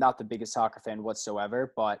soccer. I'm not the biggest soccer fan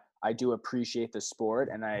whatsoever, but I do appreciate the sport,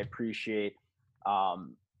 and I appreciate,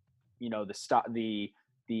 the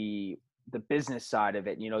business side of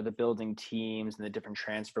it. The building teams and the different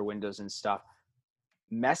transfer windows and stuff.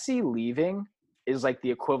 Messi leaving is like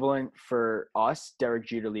the equivalent for us, Derek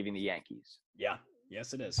Jeter leaving the Yankees. Yeah.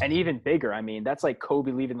 Yes, it is. And even bigger. I mean, that's like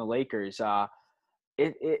Kobe leaving the Lakers. To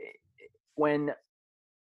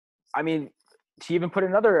even put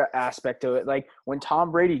another aspect to it, like when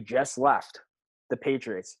Tom Brady just left the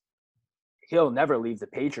Patriots, he'll never leave the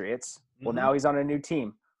Patriots. Mm-hmm. Well, now he's on a new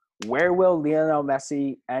team. Where will Lionel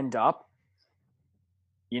Messi end up?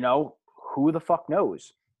 Who the fuck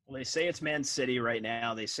knows? Well, they say it's Man City right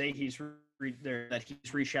now. They say he's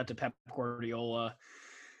reached out to Pep Guardiola.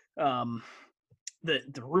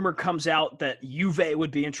 The rumor comes out that Juve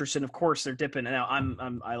would be interested. Of course, they're dipping. Now,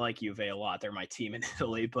 I like Juve a lot. They're my team in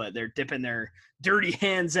Italy, but they're dipping their dirty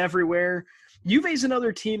hands everywhere. Juve's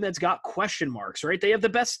another team that's got question marks, right? They have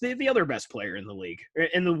the other best player in the league,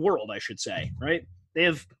 in the world, I should say, right? They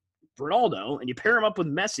have Ronaldo, and you pair him up with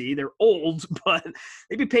Messi. They're old, but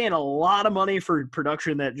they'd be paying a lot of money for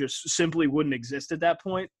production that just simply wouldn't exist at that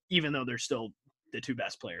point, even though they're still the two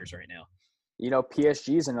best players right now.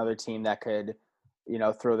 PSG is another team that could –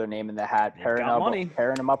 throw their name in the hat, pairing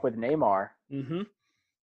them up with Neymar. Mm-hmm.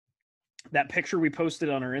 That picture we posted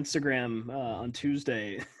on our Instagram on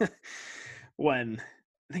Tuesday when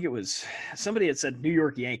I think it was somebody had said New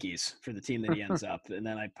York Yankees for the team that he ends up. And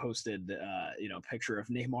then I posted, a picture of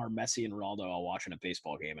Neymar, Messi, and Ronaldo all watching a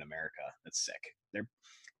baseball game in America. That's sick.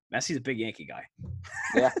 Messi's a big Yankee guy.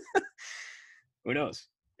 Yeah. Who knows?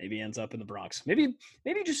 Maybe he ends up in the Bronx. Maybe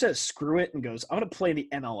he just says screw it and goes, I'm going to play the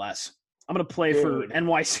MLS. I'm going to play for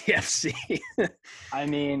NYCFC. I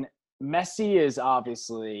mean, Messi is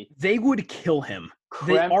obviously... They would kill him.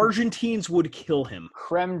 The Argentines would kill him.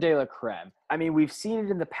 Creme de la creme. I mean, we've seen it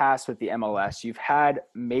in the past with the MLS. You've had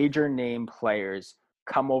major name players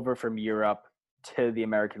come over from Europe to the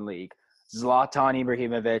American League. Zlatan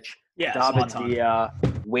Ibrahimovic, David Villa,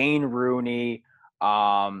 Wayne Rooney,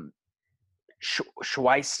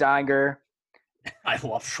 Schweinsteiger. I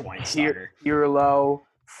love Schweinsteiger. Pirlo.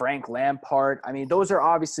 Frank Lampard. I mean, those are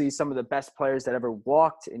obviously some of the best players that ever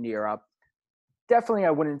walked in Europe. Definitely,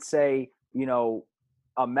 I wouldn't say, a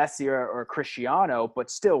Messi or Cristiano, but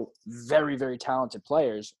still very, very talented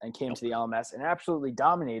players, and came to the MLS and absolutely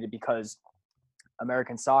dominated because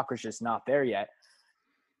American soccer is just not there yet.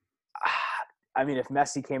 I mean, if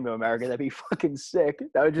Messi came to America, that'd be fucking sick.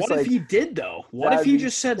 That would just What if he did, though? What if he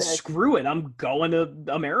just said, screw it, I'm going to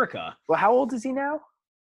America? Well, how old is he now?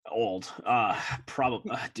 Old.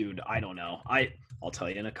 Probably. Dude, I don't know. I'll tell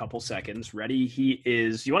you in a couple seconds. Ready? He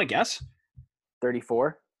is, you want to guess?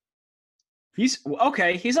 34. He's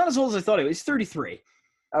okay. He's not as old as I thought he was. He's 33.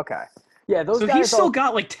 Okay. Yeah, those guys. He's still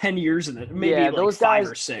got like 10 years in it. Maybe like 5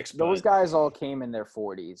 or 6. Those guys all came in their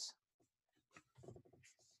 40s.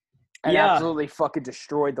 And absolutely fucking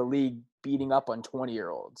destroyed the league, beating up on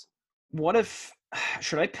 20-year-olds. What if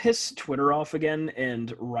should I piss Twitter off again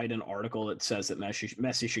and write an article that says that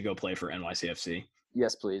Messi should go play for NYCFC?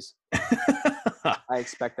 Yes, please. I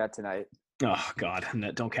expect that tonight. Oh, God.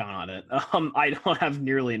 Don't count on it. I don't have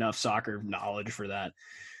nearly enough soccer knowledge for that.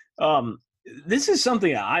 This is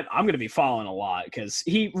something I'm going to be following a lot because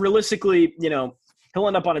he realistically, he'll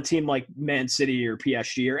end up on a team like Man City or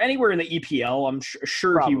PSG or anywhere in the EPL. I'm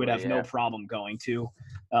sure he would have no problem going to.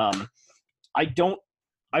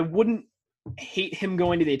 I wouldn't hate him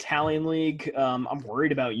going to the Italian league. I'm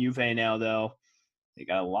worried about Juve now, though. They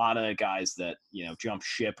got a lot of guys that, jump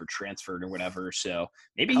ship or transferred or whatever. So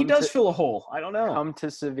maybe he does fill a hole. I don't know. Come to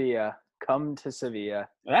Sevilla.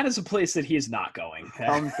 That is a place that he is not going.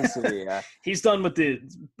 Come to Sevilla. He's done with the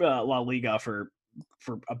La Liga for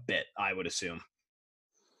a bit, I would assume.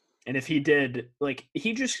 And if he did,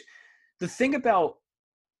 the thing about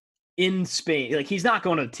in Spain, he's not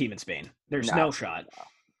going to the team in Spain. There's no shot. No.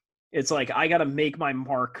 It's like, I got to make my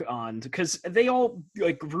mark on, because they all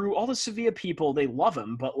grew, all the Sevilla people, they love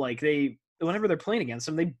him, but whenever they're playing against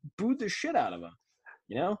him, they booed the shit out of him,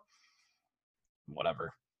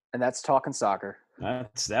 whatever. And that's talking soccer.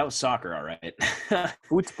 That was soccer. All right.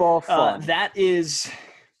 Football fun. That is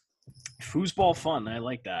Foosball fun. I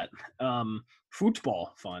like that.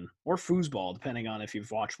 Football fun or foosball, depending on if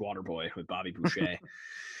you've watched Waterboy with Bobby Boucher.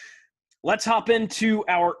 Let's hop into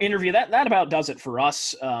our interview. That about does it for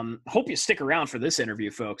us. Hope you stick around for this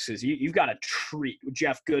interview, folks, because you've got a treat with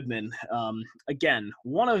Jeff Goodman. Again,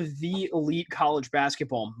 one of the elite college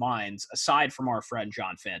basketball minds, aside from our friend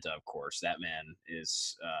John Fanta, of course. That man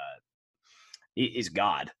is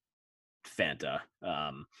God. Fanta.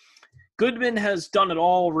 Goodman has done it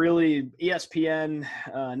all, really. ESPN,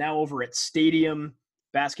 now over at Stadium,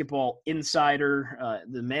 Basketball Insider.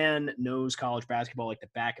 The man knows college basketball like the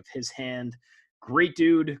back of his hand. Great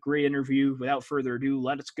dude, great interview. Without further ado,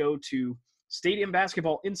 let us go to Stadium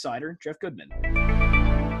Basketball Insider, Jeff Goodman.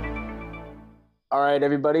 All right,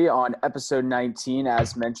 everybody. On episode 19,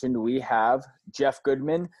 as mentioned, we have Jeff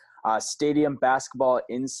Goodman, Stadium Basketball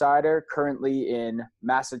Insider, currently in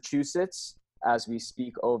Massachusetts as we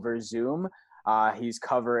speak over Zoom. He's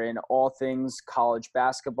covering all things college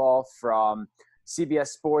basketball from CBS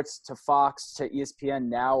Sports to Fox to ESPN,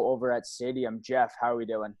 now over at Stadium. Jeff, how are we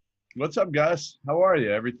doing? What's up, guys? How are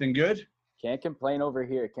you? Everything good? Can't complain over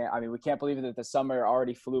here. We can't believe that the summer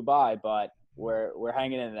already flew by, but we're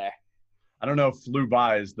hanging in there. I don't know if flew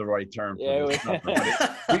by is the right term for Yeah, this summer,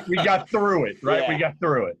 but we got through it, right? Yeah. We got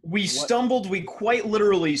through it. We quite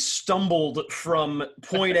literally stumbled from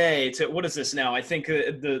point A to, what is this now? I think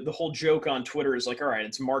the whole joke on Twitter is like, all right,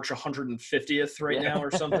 it's March 150th right now or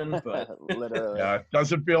something. But literally. Yeah, it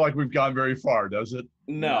doesn't feel like we've gone very far, does it?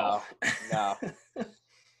 No.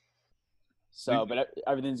 So, but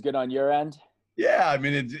everything's good on your end? Yeah, I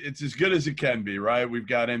mean, it's as good as it can be, right? We've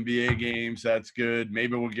got NBA games. That's good.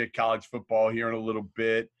 Maybe we'll get college football here in a little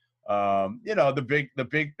bit. The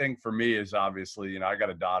big thing for me is obviously, I got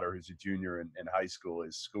a daughter who's a junior in high school,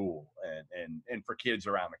 is school and for kids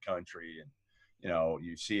around the country. And,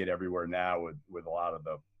 you see it everywhere now with a lot of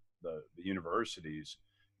the universities.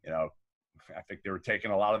 I think they were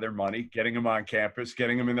taking a lot of their money, getting them on campus,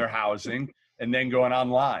 getting them in their housing, and then going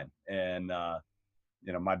online. And,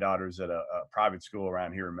 my daughter's at a private school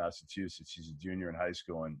around here in Massachusetts. She's a junior in high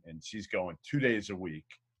school, and she's going 2 days a week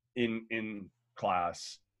in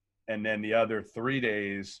class. And then the other 3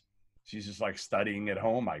 days, she's just like studying at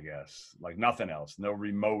home, I guess, like nothing else, no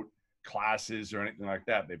remote classes or anything like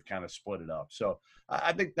that. They've kind of split it up. So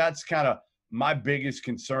I think that's kind of my biggest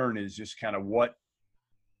concern, is just kind of what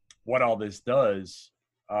all this does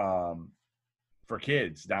for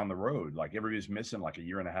kids down the road. Like, everybody's missing like a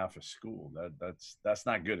year and a half of school. That's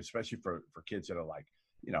not good, especially for kids that are like,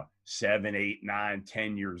 7, 8, 9,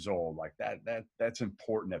 10 years old. Like that's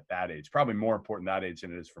important at that age. Probably more important that age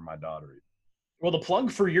than it is for my daughter. Well, the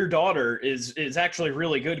plug for your daughter is actually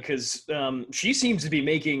really good, because she seems to be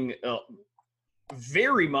making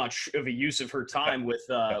very much of a use of her time with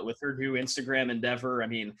her new Instagram endeavor. I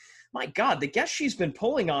mean, my God, the guests she's been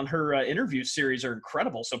pulling on her interview series are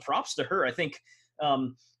incredible. So props to her. I think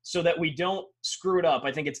so that we don't screw it up,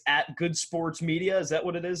 I think it's at Good Sports Media. Is that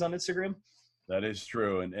what it is on Instagram? That is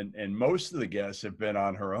true. And most of the guests have been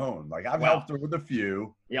on her own. Like, I've helped her with a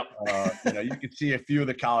few. Yep. You could see a few of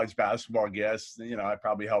the college basketball guests, I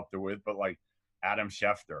probably helped her with, but like Adam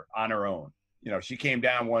Schefter on her own. She came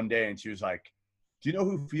down one day and she was like, "Do you know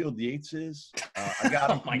who Field Yates is? I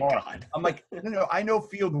got him tomorrow." God. I'm like, no, I know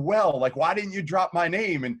Field well. Like, why didn't you drop my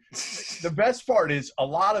name? And the best part is, a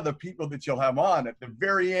lot of the people that you'll have on, at the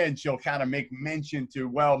very end, she'll kind of make mention to,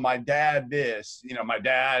 well, my dad this, my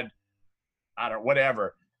dad, I don't know,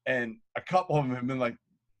 whatever. And a couple of them have been like,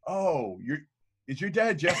 "Oh, is your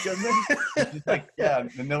dad Jeff Goodman?" It's like, yeah.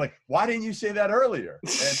 And they're like, "Why didn't you say that earlier?"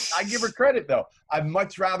 And I give her credit, though. I'd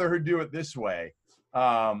much rather her do it this way,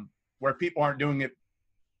 where people aren't doing it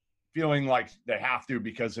feeling like they have to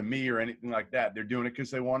because of me or anything like that. They're doing it because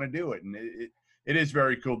they want to do it. And it is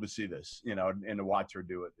very cool to see this, and to watch her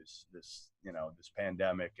do it this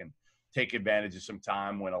pandemic, and take advantage of some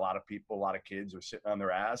time when a lot of kids are sitting on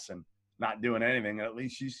their ass and not doing anything. And at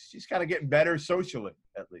least she's kind of getting better socially,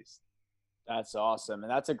 at least. That's awesome.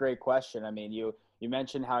 And that's a great question. I mean, you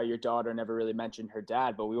mentioned how your daughter never really mentioned her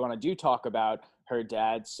dad, but we want to talk about her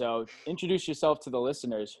dad. So introduce yourself to the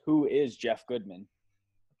listeners. Who is Jeff Goodman?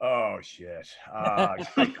 Oh, shit.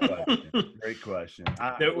 Great question.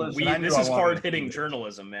 This is hard-hitting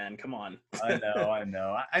journalism, man. Come on. I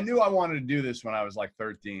know. I knew I wanted to do this when I was like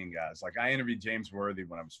 13, guys. Like, I interviewed James Worthy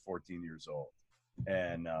when I was 14 years old,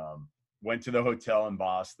 and went to the hotel in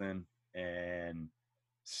Boston and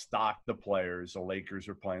stalked the players. The Lakers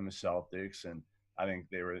were playing the Celtics, and I think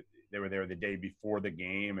they were there the day before the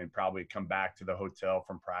game, and probably come back to the hotel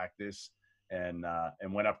from practice. And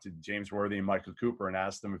went up to James Worthy and Michael Cooper and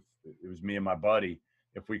asked them, if it was me and my buddy,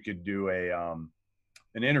 if we could do a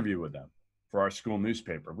an interview with them for our school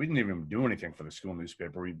newspaper. We didn't even do anything for the school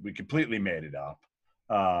newspaper. We completely made it up.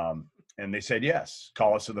 And they said, yes,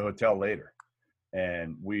 call us at the hotel later.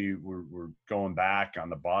 And we were going back on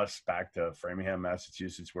the bus back to Framingham,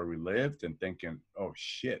 Massachusetts, where we lived, and thinking, oh,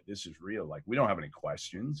 shit, this is real. Like, we don't have any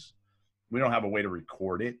questions. We don't have a way to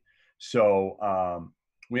record it. So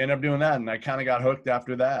we ended up doing that, and I kind of got hooked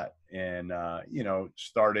after that, and,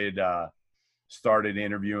 started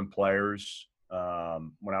interviewing players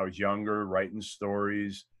when I was younger, writing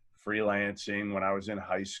stories, freelancing when I was in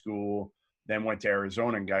high school, then went to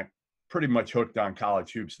Arizona and got pretty much hooked on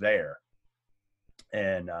college hoops there.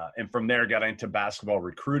 And from there got into basketball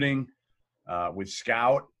recruiting with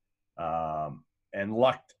Scout, and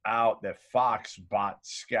lucked out that Fox bought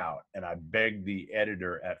Scout. And I begged the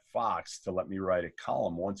editor at Fox to let me write a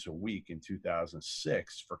column once a week in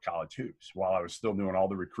 2006 for college hoops while I was still doing all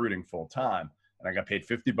the recruiting full time. And I got paid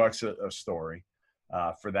 $50 a story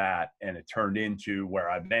for that. And it turned into where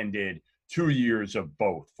I then did 2 years of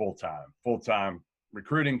both full-time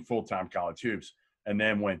recruiting, full-time college hoops, and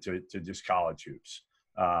then went to just college hoops.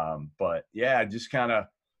 But yeah, just kind of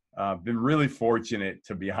been really fortunate,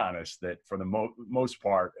 to be honest, that for the most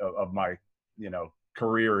part of my,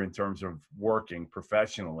 career in terms of working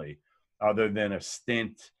professionally, other than I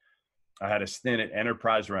had a stint at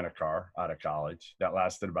Enterprise Rent-A-Car out of college that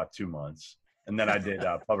lasted about 2 months. And then I did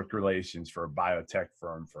public relations for a biotech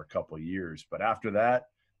firm for a couple of years. But after that,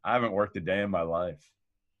 I haven't worked a day in my life.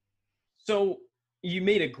 So you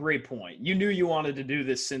made a great point. You knew you wanted to do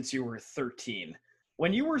this since you were 13.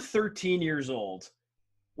 When you were 13 years old,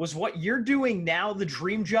 was what you're doing now the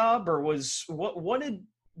dream job, or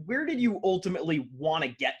where did you ultimately want to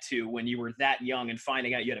get to when you were that young and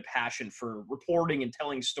finding out you had a passion for reporting and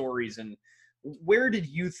telling stories, and where did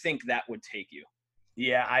you think that would take you?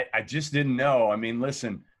 Yeah, I just didn't know. I mean,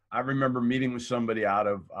 listen, I remember meeting with somebody out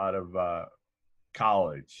of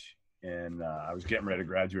college, and I was getting ready to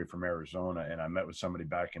graduate from Arizona, and I met with somebody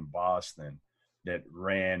back in Boston that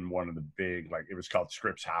ran one of the big, like, it was called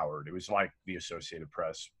Scripps Howard. It was like the Associated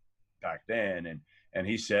Press back then. And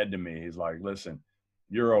he said to me, he's like, listen,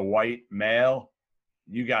 you're a white male.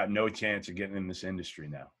 You got no chance of getting in this industry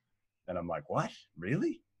now. And I'm like, what?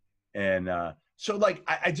 Really? And so, like,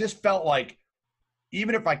 I just felt like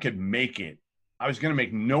even if I could make it, I was going to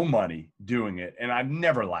make no money doing it. And I'd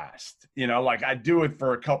never last, like, I'd do it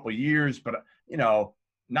for a couple of years, but,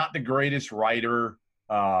 not the greatest writer.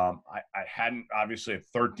 I hadn't, obviously, at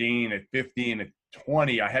 13, at 15, at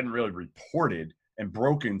 20, I hadn't really reported and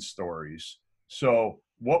broken stories. So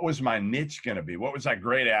what was my niche going to be? What was I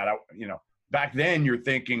great at? Back then you're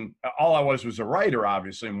thinking all I was a writer,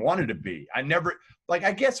 obviously, and wanted to be.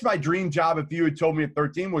 I guess my dream job, if you had told me at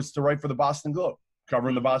 13, was to write for the Boston Globe,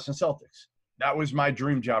 covering the Boston Celtics. That was my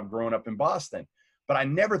dream job growing up in Boston. But I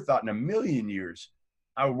never thought in a million years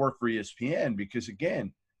I would work for ESPN because,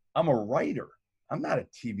 again, I'm a writer. I'm not a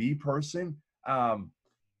TV person. I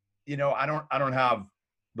don't have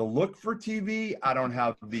the look for TV. I don't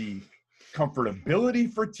have the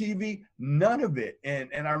comfortability for TV, none of it. And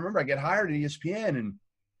I remember I get hired at ESPN, and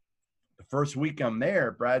the first week I'm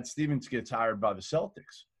there, Brad Stevens gets hired by the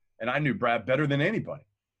Celtics. And I knew Brad better than anybody.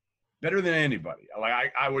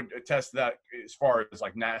 Like, I would attest to that as far as,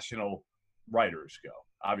 like, national writers go.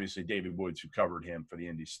 Obviously, David Woods, who covered him for the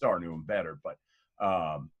Indy Star, knew him better. But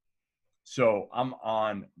so I'm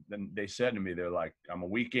on, then they said to me, they're like, I'm a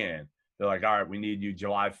week in. They're like, all right, we need you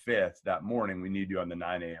July 5th. That morning, we need you on the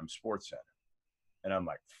 9 a.m. Sports Center. And I'm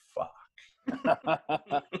like,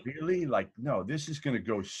 fuck. Really? Like, no, this is going to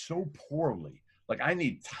go so poorly. Like, I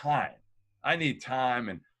need time.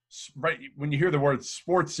 And right when you hear the word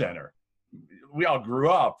Sports Center, we all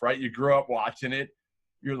grew up, right? You grew up watching it.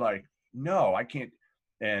 You're like, no, I can't.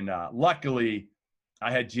 And luckily,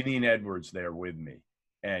 I had Janine Edwards there with me.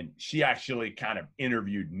 And she actually kind of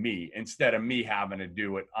interviewed me instead of me having to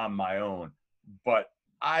do it on my own. But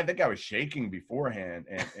I think I was shaking beforehand,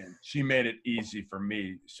 and she made it easy for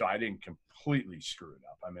me, so I didn't completely screw it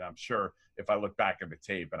up. I mean, I'm sure if I look back at the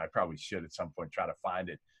tape, and I probably should at some point try to find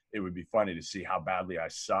it, it would be funny to see how badly I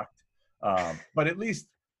sucked. But at least,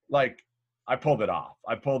 like, I pulled it off.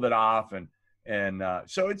 And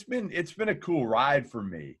so it's been a cool ride for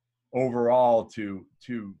me overall to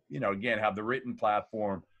again, have the written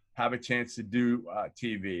platform, have a chance to do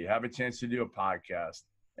TV, have a chance to do a podcast,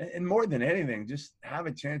 and more than anything, just have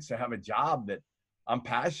a chance to have a job that I'm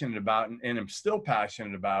passionate about and I'm still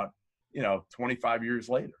passionate about, 25 years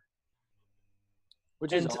later.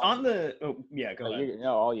 Which is on the go ahead.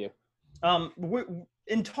 All you.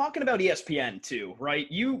 In talking about ESPN too, right?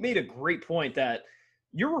 You made a great point that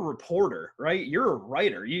you're a reporter, right? You're a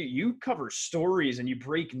writer. You cover stories and you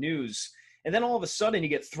break news. And then all of a sudden you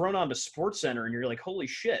get thrown onto SportsCenter and you're like, holy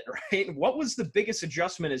shit, right? What was the biggest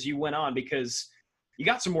adjustment as you went on? Because you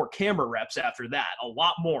got some more camera reps after that, a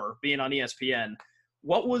lot more being on ESPN.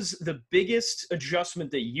 What was the biggest adjustment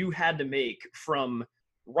that you had to make from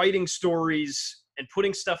writing stories and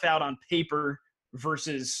putting stuff out on paper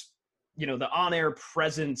versus, the on-air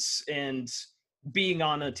presence and being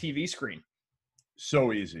on a TV screen?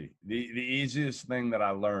 So easy. The easiest thing that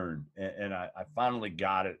I learned, and I finally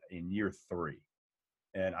got it in year 3.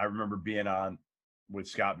 And I remember being on with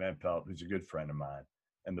Scott Van Pelt, who's a good friend of mine,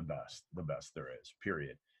 and the best there is,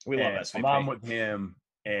 period. We love SVP. I'm on with him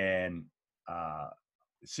and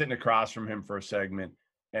sitting across from him for a segment,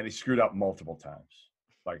 and he screwed up multiple times.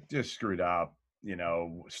 Like, just screwed up,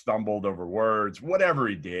 stumbled over words, whatever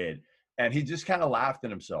he did. And he just kind of laughed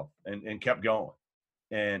at himself and kept going.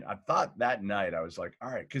 And I thought that night, I was like,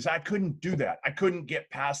 all right, because I couldn't do that. I couldn't get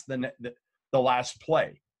past the last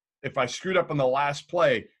play. If I screwed up on the last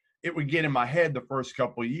play, it would get in my head the first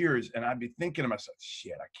couple of years, and I'd be thinking to myself,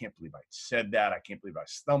 shit, I can't believe I said that. I can't believe I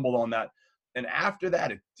stumbled on that. And after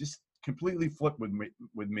that, it just completely flipped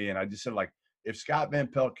with me. And I just said, like, if Scott Van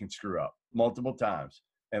Pelt can screw up multiple times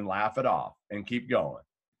and laugh it off and keep going,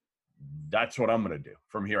 that's what I'm going to do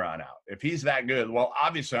from here on out. If he's that good, well,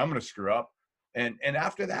 obviously I'm going to screw up. And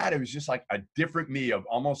after that, it was just like a different me of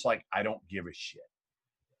almost like, I don't give a shit.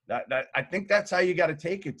 That I think that's how you got to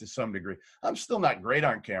take it to some degree. I'm still not great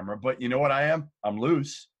on camera, but you know what I am? I'm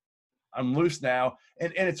loose. I'm loose now.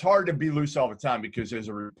 And it's hard to be loose all the time because as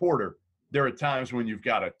a reporter, there are times when you've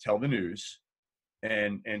got to tell the news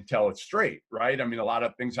and tell it straight, right? I mean, a lot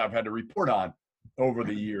of things I've had to report on over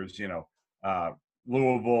the years,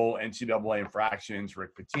 Louisville, NCAA infractions,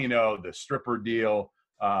 Rick Pitino, the stripper deal.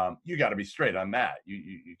 You got to be straight on that.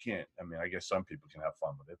 You can't. I mean, I guess some people can have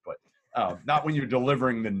fun with it, but not when you're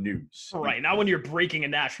delivering the news. Right. Not when you're breaking a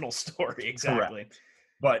national story. Exactly.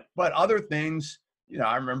 Correct. But other things,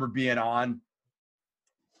 I remember being on,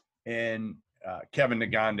 and Kevin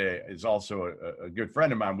Nagande is also a good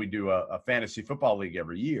friend of mine. We do a fantasy football league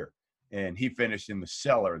every year, and he finished in the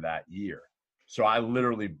cellar that year. So I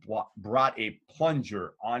literally brought a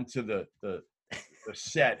plunger onto the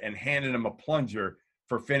set and handed him a plunger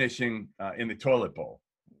for finishing in the toilet bowl.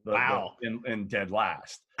 Wow. In dead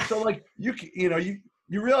last. So like you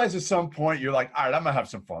realize at some point you're like, all right, I'm gonna have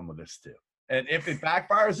some fun with this too. And if it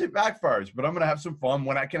backfires, it backfires. But I'm gonna have some fun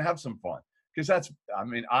when I can have some fun. Because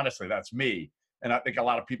honestly, that's me. And I think a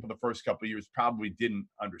lot of people the first couple of years probably didn't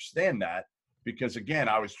understand that because again,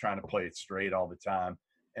 I was trying to play it straight all the time.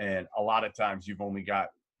 And a lot of times you've only got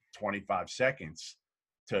 25 seconds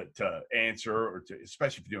to answer or to,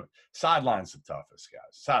 especially if you're doing sideline's the toughest, guys.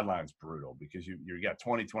 Sideline's brutal because you got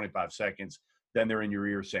 20-25 seconds, then they're in your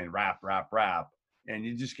ear saying rap, and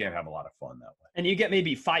you just can't have a lot of fun that way. And you get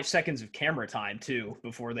maybe 5 seconds of camera time too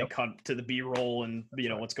before they cut to the B-roll and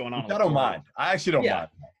what's going on. Which I don't mind. I actually don't mind.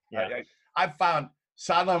 Yeah. I found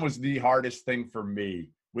sideline was the hardest thing for me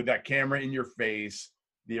with that camera in your face,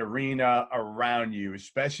 the arena around you,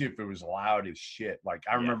 especially if it was loud as shit. Like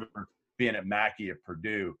I remember being at Mackey at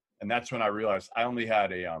Purdue, and that's when I realized I only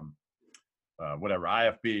had a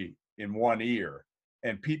IFB in one ear,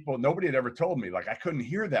 and nobody had ever told me like I couldn't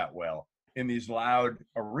hear that well in these loud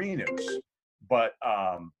arenas. But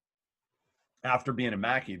after being at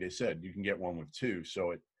Mackey, they said you can get one with two,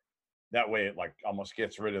 so that way it like almost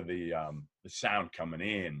gets rid of the sound coming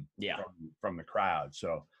in from the crowd.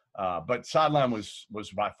 So but sideline was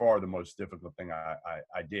by far the most difficult thing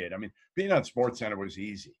I did. I mean, being on SportsCenter was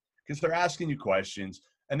easy because they're asking you questions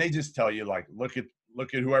and they just tell you like, look at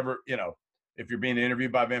whoever, if you're being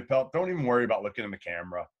interviewed by Van Pelt, don't even worry about looking in the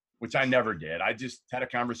camera, which I never did. I just had a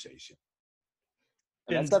conversation.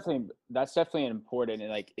 And that's definitely important.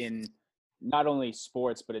 And like in not only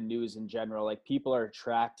sports, but in news in general, like people are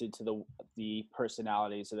attracted to the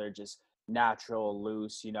personalities. So they're just natural,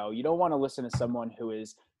 loose, you don't want to listen to someone who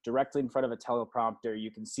is directly in front of a teleprompter. You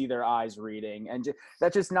can see their eyes reading, and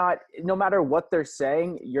that's just not, no matter what they're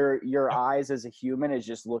saying, your eyes as a human is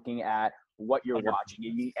just looking at what you're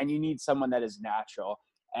watching, and you need someone that is natural.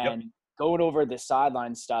 And going over the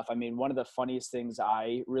sideline stuff, I mean, one of the funniest things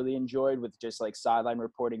I really enjoyed with just like sideline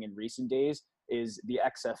reporting in recent days is the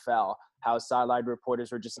XFL, how sideline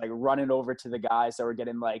reporters were just like running over to the guys that were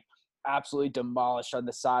getting like absolutely demolished on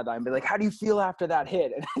the sideline, but like, how do you feel after that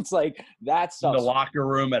hit? And it's like that stuff. In the locker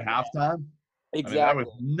room at halftime. Exactly. I mean, that was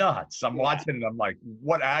nuts. I'm watching it. I'm like,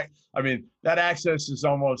 that access is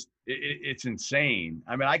almost, it's insane.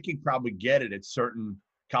 I mean, I could probably get it at certain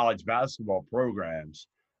college basketball programs,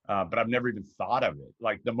 but I've never even thought of it.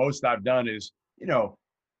 Like the most I've done is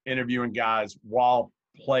interviewing guys while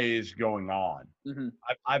play is going on. Mm-hmm.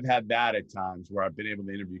 I've had that at times where I've been able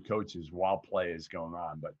to interview coaches while play is going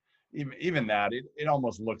on. But even that, it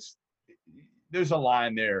almost looks – there's a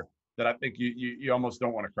line there that I think you almost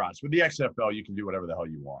don't want to cross. With the XFL, you can do whatever the hell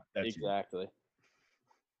you want. That's exactly.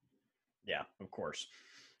 Yeah, of course.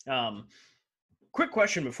 Quick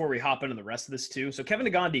question before we hop into the rest of this too. So Kevin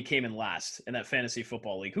Nagandi came in last in that fantasy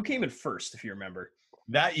football league. Who came in first, if you remember?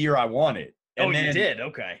 That year I won it. And you did?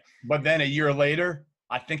 Okay. But then a year later,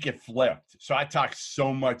 I think it flipped. So I talked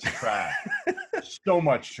so much trash,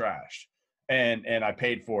 and I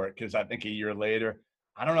paid for it because I think a year later,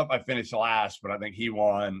 I don't know if I finished last, but I think he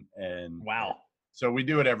won. And wow. So we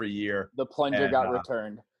do it every year. The plunger got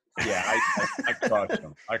returned. Yeah, I crushed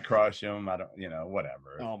him. I crushed him. I don't,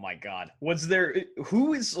 whatever. Oh my God.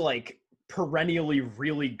 Who is like perennially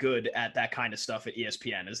really good at that kind of stuff at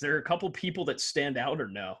ESPN? Is there a couple people that stand out or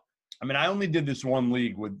no? I mean, I only did this one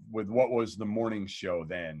league with what was the morning show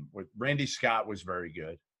then. With Randy Scott was very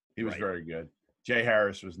good. He was very good. Jay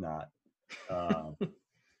Harris was not.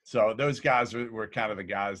 So those guys were kind of the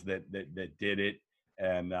guys that did it,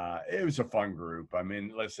 and it was a fun group. I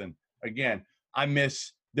mean, listen, again,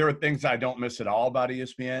 there are things I don't miss at all about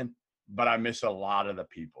ESPN, but I miss a lot of the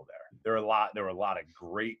people there. There were a lot of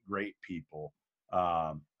great people.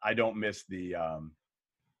 I don't miss the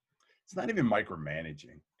it's not even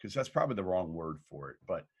micromanaging, because that's probably the wrong word for it.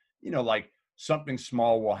 But, like something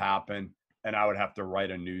small will happen and I would have to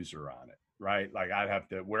write a newser on it, right? Like I'd have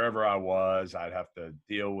to, wherever I was, I'd have to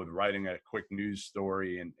deal with writing a quick news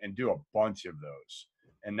story and do a bunch of those.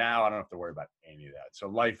 And now I don't have to worry about any of that. So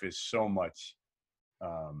life is so much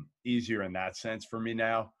easier in that sense for me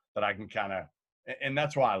now that I can kind of, and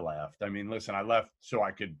that's why I left. I mean, listen, I left so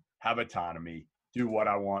I could have autonomy, do what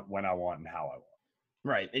I want, when I want, and how I want.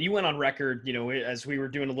 Right. And you went on record, as we were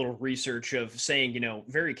doing a little research of saying,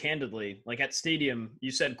 very candidly, like at Stadium, you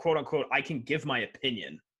said, quote unquote, I can give my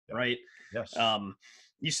opinion. Yep. Right. Yes.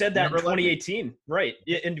 You said that in 2018. Right.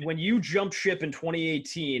 And when you jumped ship in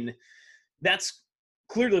 2018, that's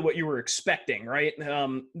clearly what you were expecting, right?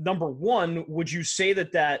 Number one, would you say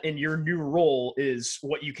that in your new role is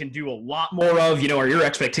what you can do a lot more of? Are your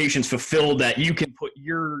expectations fulfilled that you can put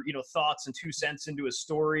your, thoughts and 2 cents into a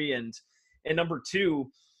story? And number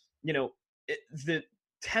two, the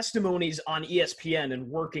testimonies on ESPN and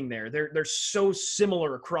working there, they're so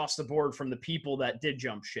similar across the board from the people that did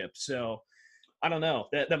jump ship. So I don't know.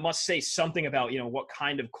 That must say something about, what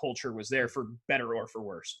kind of culture was there, for better or for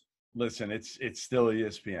worse. Listen, it's still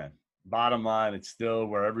ESPN. Bottom line, it's still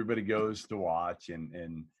where everybody goes to watch,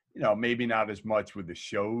 and maybe not as much with the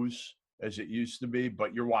shows as it used to be,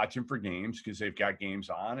 but you're watching for games because they've got games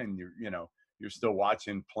on, and you're still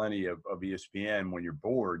watching plenty of ESPN when you're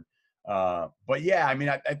bored. But yeah, I mean,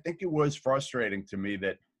 I think it was frustrating to me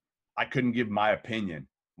that I couldn't give my opinion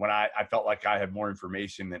when I felt like I had more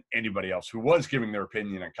information than anybody else who was giving their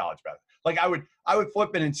opinion on college basketball. Like I would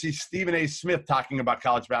flip it and see Stephen A. Smith talking about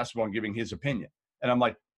college basketball and giving his opinion. And I'm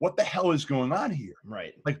like, what the hell is going on here?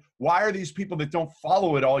 Right. Like, why are these people that don't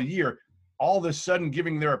follow it all year all of a sudden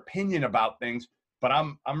giving their opinion about things, but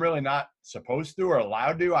I'm really not supposed to or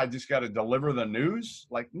allowed to? I just got to deliver the news?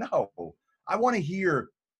 Like, no. I want to hear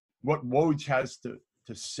what Woj has to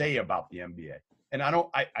say about the NBA. And I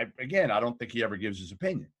don't think he ever gives his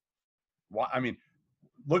opinion. Why? I mean,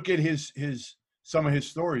 look at some of his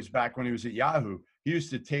stories back when he was at Yahoo. He used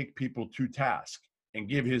to take people to task and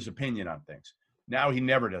give his opinion on things. Now he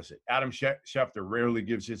never does it. Adam Schefter rarely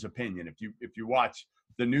gives his opinion. If you watch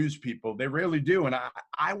the news people, they rarely do. And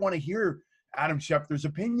I want to hear Adam Schefter's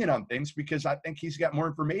opinion on things because I think he's got more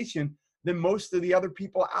information than most of the other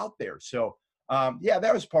people out there. So,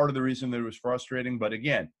 that was part of the reason that it was frustrating. But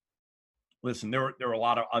again, listen, there were a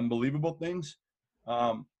lot of unbelievable things.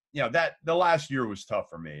 That the last year was tough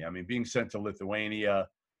for me. I mean, being sent to Lithuania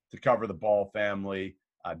to cover the Ball family.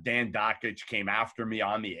 Dan Dockich came after me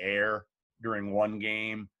on the air during one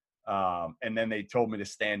game. And then they told me to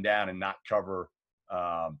stand down and not cover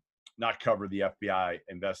the FBI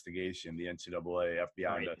investigation, the NCAA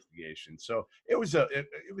FBI investigation. So it was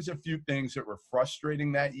a few things that were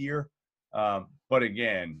frustrating that year. But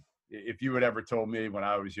again, if you had ever told me when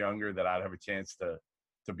I was younger that I'd have a chance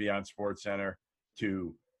to be on SportsCenter,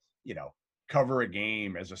 to cover a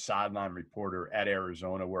game as a sideline reporter at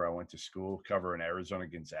Arizona where I went to school, cover an Arizona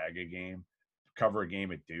Gonzaga game, cover a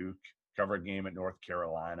game at Duke, cover a game at North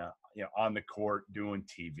Carolina, on the court doing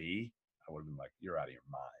TV, I would have been like, you're out of your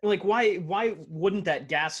mind. Like, why wouldn't that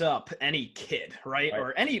gas up any kid, right?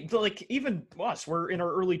 Or any, like, even us, we're in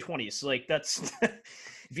our early 20s. Like, that's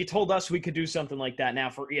if you told us we could do something like that now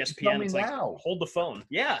for Tell ESPN, me it's like, now. hold the phone.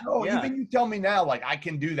 Yeah. No, yeah. even you tell me now, like I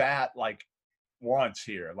can do that like once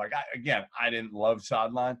here. Like I didn't love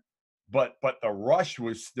sideline, but the rush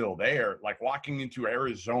was still there. Like walking into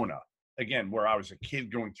Arizona again, where I was a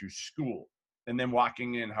kid going to school, and then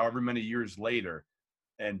walking in however many years later,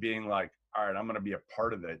 and being like, all right, I'm going to be a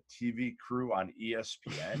part of the TV crew on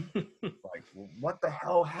ESPN. Like, what the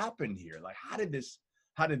hell happened here? Like, how did this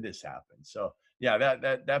happen? So yeah,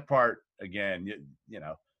 that part again, you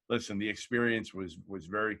know. Listen, the experience was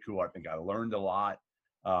very cool. I think I learned a lot.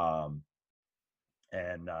 Yeah,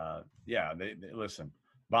 they listen.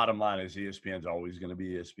 Bottom line is ESPN's always going to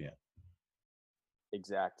be ESPN.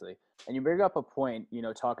 Exactly. And you bring up a point,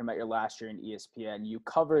 talking about your last year in ESPN. You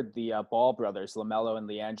covered the Ball brothers, LaMelo and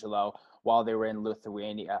LiAngelo, while they were in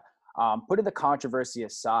Lithuania. Putting the controversy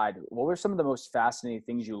aside, what were some of the most fascinating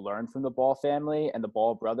things you learned from the Ball family and the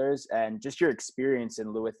Ball brothers, and just your experience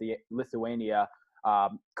in Lithuania,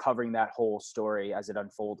 covering that whole story as it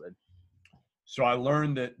unfolded? So I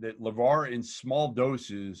learned that LeVar in small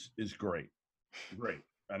doses is great. Great.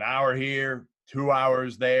 An hour here, 2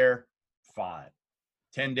 hours there, fine.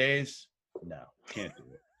 10 days? No, can't do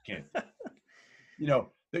it. Can't do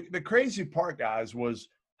it. The crazy part, guys, was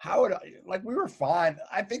how would we were fine.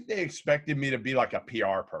 I think they expected me to be like a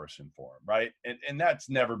PR person for him, right? And that's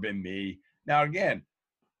never been me. Now, again,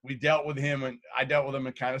 we dealt with him, and I dealt with him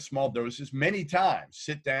in kind of small doses many times,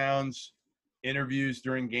 sit downs, interviews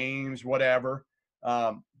during games, whatever.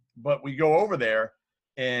 But we go over there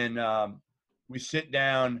and we sit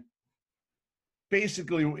down.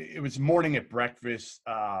 Basically, it was morning at breakfast.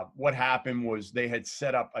 What happened was they had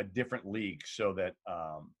set up a different league so that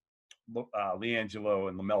LiAngelo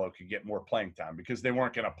and LaMelo could get more playing time because they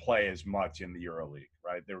weren't going to play as much in the EuroLeague,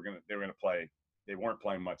 right? They were going to play. They weren't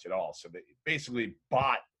playing much at all, so they basically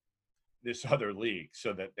bought this other league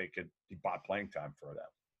so that they bought playing time for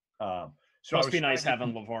them. So must be nice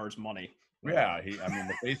having LeVar's money. Yeah,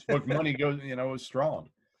 the Facebook money goes, is strong.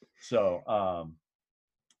 So,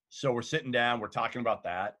 so we're sitting down, we're talking about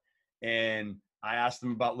that, and I asked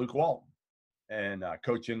him about Luke Walton and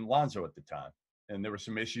coaching Lonzo at the time, and there were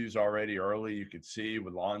some issues already early you could see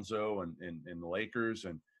with Lonzo and the Lakers,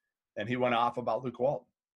 and he went off about Luke Walton,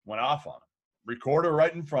 went off on him, recorder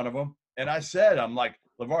right in front of him, and I said, I'm like,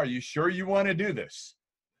 LeVar, you sure you want to do this?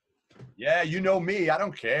 Yeah, you know me, I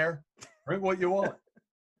don't care. Print what you want.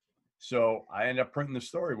 So I end up printing the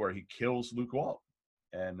story where he kills Luke Walton,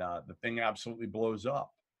 and the thing absolutely blows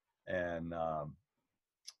up. And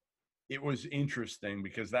it was interesting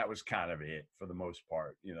because that was kind of it for the most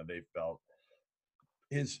part. They felt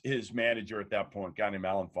his manager at that point, a guy named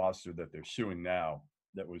Alan Foster, that they're suing now,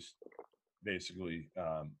 that was basically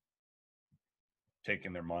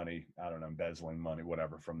taking their money, I don't know, embezzling money,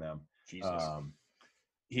 whatever, from them. Jesus.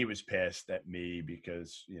 He was pissed at me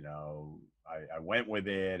because, I went with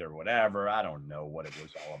it or whatever. I don't know what it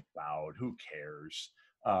was all about. Who cares?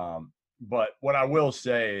 But what I will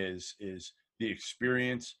say is the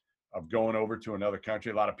experience of going over to another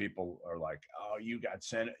country. A lot of people are like, oh, you got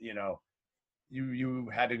sent, you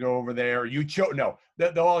had to go over there. You chose, no,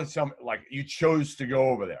 they'll always tell me, like, you chose to go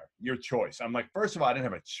over there, your choice. I'm like, first of all, I didn't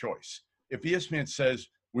have a choice. If ESPN says,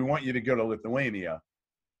 we want you to go to Lithuania,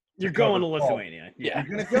 you're going to Lithuania. Yeah.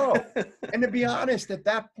 You're going to go. And to be honest, at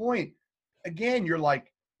that point, again, you're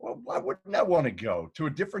like, well, why wouldn't I want to go to a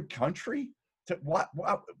different country?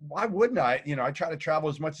 Why wouldn't I? I try to travel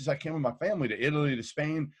as much as I can with my family to Italy, to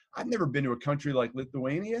Spain. I've never been to a country like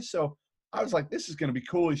Lithuania. So I was like, this is going to be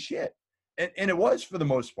cool as shit. And it was, for the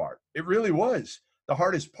most part. It really was. The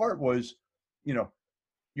hardest part was,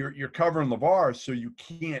 you're covering LeVar, so you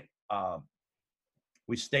can't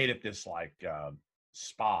we stayed at this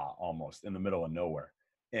spa almost in the middle of nowhere.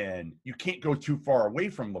 And you can't go too far away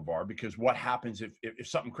from LeVar because what happens if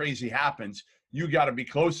something crazy happens, you got to be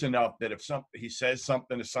close enough that if he says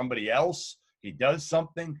something to somebody else, he does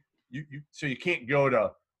something, so you can't go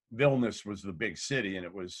to Vilnius, was the big city, and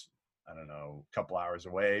it was, I don't know, a couple hours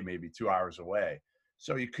away, maybe 2 hours away.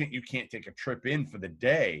 So you can't take a trip in for the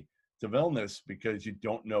day to Vilnius because you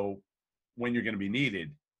don't know when you're going to be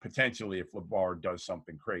needed, potentially, if LeVar does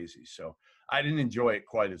something crazy. So I didn't enjoy it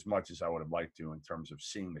quite as much as I would have liked to in terms of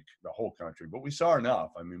seeing the whole country. But we saw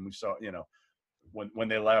enough. We saw, when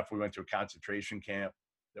they left, we went to a concentration camp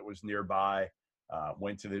that was nearby,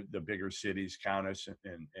 went to the bigger cities, Kaunas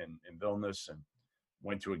and Vilnius, and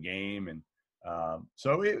went to a game. And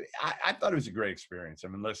so I thought it was a great experience.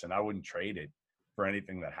 Listen, I wouldn't trade it for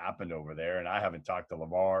anything that happened over there. And I haven't talked to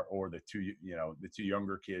LeVar or the two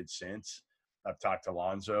younger kids since. I've talked to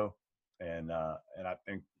Lonzo, and I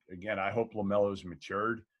think, again, I hope LaMelo's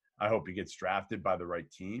matured. I hope he gets drafted by the right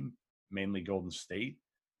team, mainly Golden State,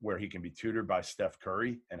 where he can be tutored by Steph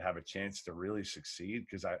Curry and have a chance to really succeed.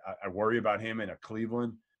 Because I worry about him in a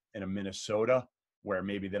Cleveland, in a Minnesota, where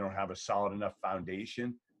maybe they don't have a solid enough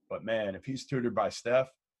foundation. But, man, if he's tutored by Steph,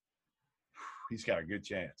 he's got a good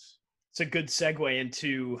chance. It's a good segue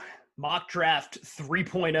into Mock Draft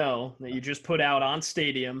 3.0 that you just put out on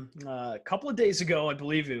Stadium a couple of days ago, I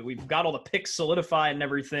believe. We've got all the picks solidified and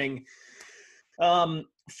everything.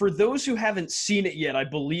 For those who haven't seen it yet, I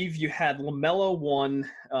believe you had LaMelo 1,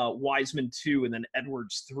 Wiseman 2, and then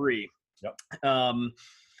Edwards 3. Yep.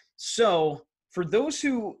 So for those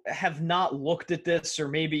who have not looked at this, or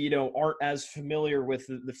maybe, aren't as familiar with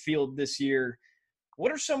the field this year,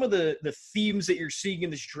 what are some of the themes that you're seeing in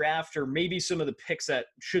this draft, or maybe some of the picks that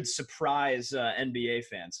should surprise NBA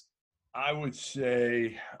fans? I would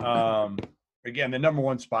say, again, the number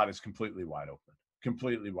one spot is completely wide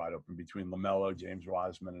open between LaMelo, James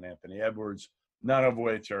Wiseman, and Anthony Edwards, none of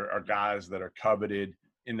which are guys that are coveted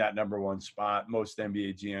in that number one spot. Most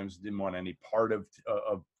NBA GMs didn't want any part of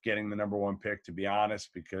getting the number one pick, to be honest,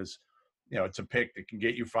 because it's a pick that can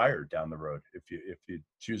get you fired down the road. If you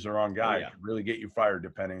choose the wrong guy, It can really get you fired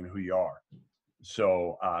depending on who you are.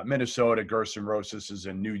 So Minnesota, Gerson Rosas is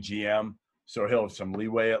a new GM, so he'll have some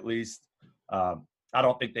leeway at least. I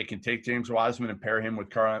don't think they can take James Wiseman and pair him with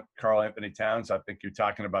Karl Anthony Towns. I think you're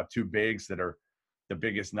talking about two bigs that are the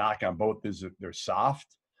biggest knock on both is that they're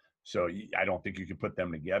soft. So I don't think you can put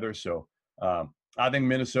them together. So I think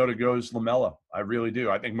Minnesota goes LaMelo. I really do.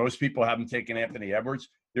 I think most people haven't taken Anthony Edwards.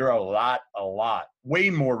 There are a lot, way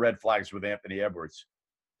more red flags with Anthony Edwards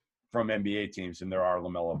from NBA teams than there are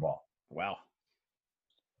LaMelo Ball. Wow.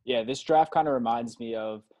 Yeah, this draft kind of reminds me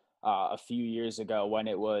of a few years ago when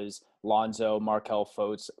it was Lonzo, Markelle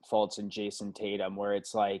Fultz, and Jason Tatum, where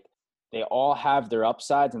it's like they all have their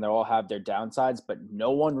upsides and they all have their downsides, but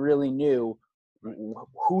no one really knew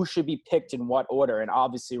who should be picked in what order. And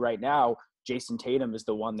obviously right now, Jason Tatum is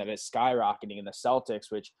the one that is skyrocketing in the Celtics,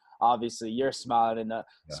 which obviously you're smiling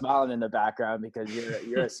in the background because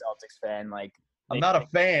you're a Celtics fan. Like, I'm not a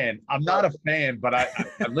fan, but I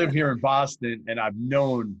live here in Boston, and I've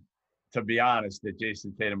known, to be honest, that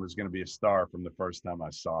Jason Tatum was going to be a star from the first time I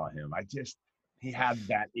saw him. He had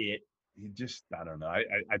that it. I don't know. I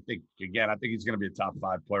think he's going to be a top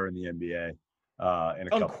 5 player in the NBA.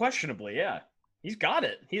 Unquestionably, yeah. He's got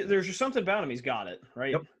it. There's just something about him. He's got it,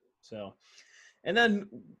 right? Yep. So, and then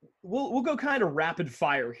we'll go kind of rapid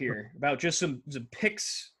fire here about just some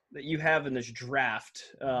picks that you have in this draft.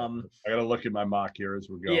 I got to look at my mock here as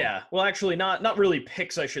we're going. Yeah. Well, actually, not really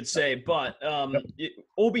picks, I should say, but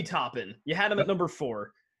Obi Toppin, you had him at number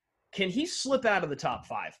 4. Can he slip out of the top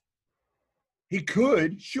 5? He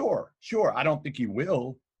could, sure. I don't think he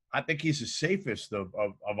will. I think he's the safest of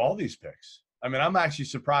all these picks. I mean, I'm actually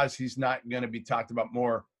surprised he's not going to be talked about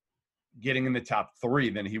more getting in the top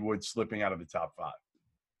 3 than he would slipping out of the top 5.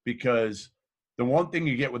 Because the one thing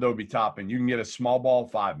you get with Obi Toppin, you can get a small ball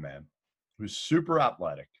 5-man who's super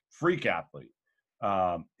athletic, freak athlete.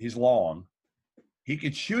 He's long. He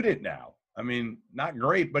could shoot it now. I mean, not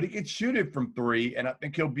great, but he could shoot it from 3, and I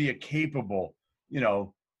think he'll be a capable,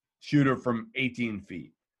 shooter from 18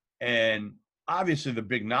 feet. And obviously the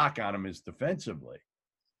big knock on him is defensively.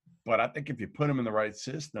 But I think if you put him in the right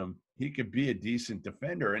system, he could be a decent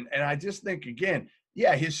defender. And I just think, again,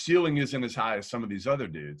 yeah, his ceiling isn't as high as some of these other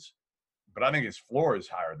dudes, but I think his floor is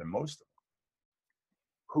higher than most of them.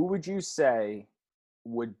 Who would you say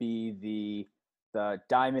would be the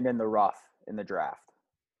diamond in the rough in the draft?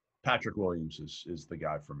 Patrick Williams is the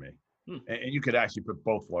guy for me. And you could actually put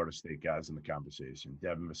both Florida State guys in the conversation,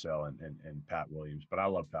 Devin Vassell and Pat Williams. But I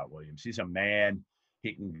love Pat Williams. He's a man.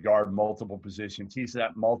 He can guard multiple positions. He's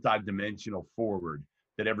that multi-dimensional forward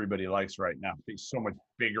that everybody likes right now. He's so much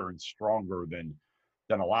bigger and stronger than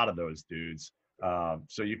a lot of those dudes.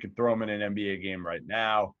 So you can throw him in an NBA game right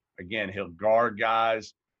now. Again, he'll guard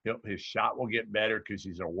guys. His shot will get better because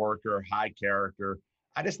he's a worker, high character.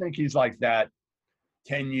 I just think he's like that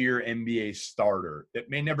 10-year NBA starter that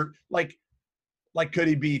may never like could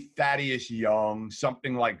he be Thaddeus Young,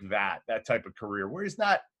 something like that type of career where he's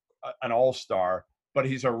not an all-star, but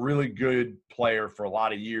he's a really good player for a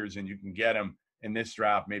lot of years, and you can get him in this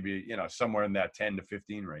draft maybe, somewhere in that 10 to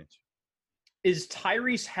 15 range. Is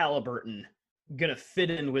Tyrese Halliburton going to fit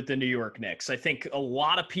in with the New York Knicks? I think a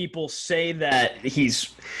lot of people say that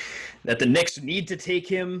the Knicks need to take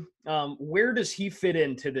him. Where does he fit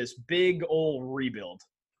into this big old rebuild?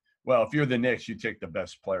 Well, if you're the Knicks, you take the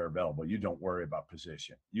best player available. You don't worry about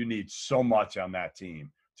position. You need so much on that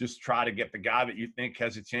team. Just try to get the guy that you think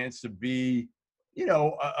has a chance to be,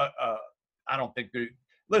 I don't think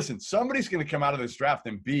listen, somebody's going to come out of this draft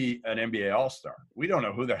and be an NBA All-Star. We don't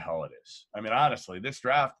know who the hell it is. I mean, honestly, this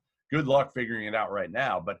draft, good luck figuring it out right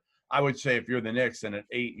now. But I would say if you're the Knicks and at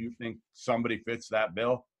 8 you think somebody fits that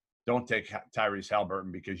bill, don't take Tyrese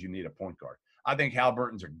Halliburton because you need a point guard. I think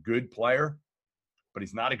Halliburton's a good player, but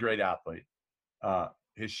he's not a great athlete.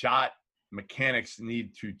 His shot mechanics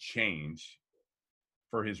need to change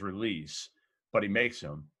for his release, but he makes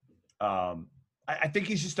them. I think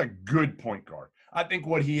he's just a good point guard. I think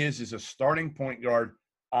what he is a starting point guard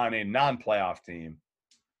on a non-playoff team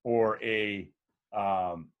or a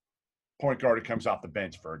point guard who comes off the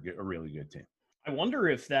bench for a really good team. I wonder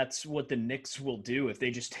if that's what the Knicks will do if they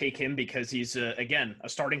just take him because he's, again, a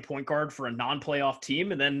starting point guard for a non-playoff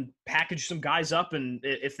team and then package some guys up. And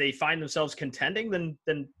if they find themselves contending, then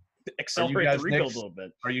accelerate the rebuild Knicks? A little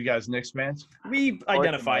bit. Are you guys Knicks fans? We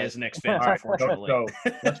identify as Knicks fans, Right, unfortunately.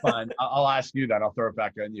 so that's fine. I'll ask you that. I'll throw it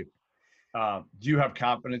back on you. Do you have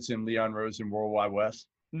confidence in Leon Rose and Worldwide West?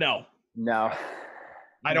 No.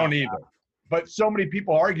 I don't either. But so many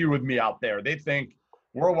people argue with me out there. They think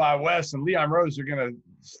Worldwide West and Leon Rose are going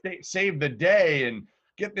to save the day and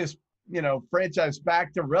get this, franchise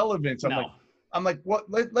back to relevance. I'm like, what?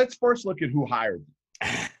 Let's first look at who hired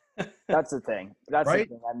them. That's the thing. Right?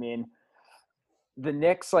 The thing. I mean, the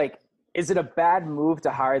Knicks, is it a bad move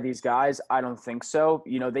to hire these guys? I don't think so.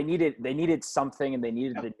 They needed something and they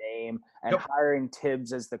needed the name. And hiring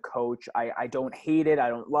Tibbs as the coach, I don't hate it. I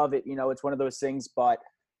don't love it. It's one of those things, but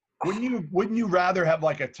Wouldn't you rather have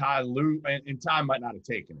like a Ty Lue, and Ty might not have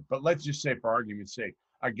taken it, but let's just say for argument's sake,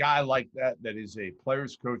 a guy like that is a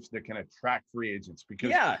player's coach that can attract free agents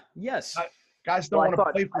because guys don't want to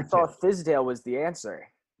play for. I thought Fizdale was the answer,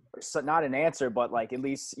 so not an answer, but at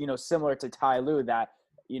least similar to Ty Lue that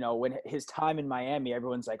when his time in Miami,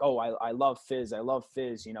 everyone's like, oh, I love Fizz,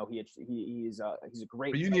 he's a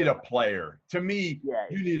great. But you player. need a player. To me,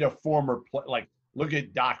 you need a former player Look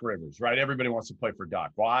at Doc Rivers, right? Everybody wants to play for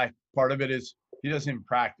Doc. Why? Part of it is he doesn't even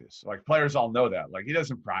practice. Players all know that. He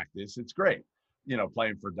doesn't practice. It's great,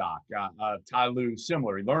 playing for Doc. Ty Lue,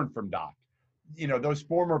 similar. He learned from Doc. Those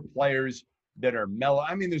former players that are mellow.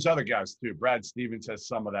 I mean, there's other guys too. Brad Stevens has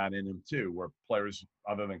some of that in him too, where players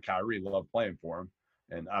other than Kyrie love playing for him.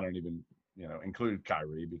 And I don't even, include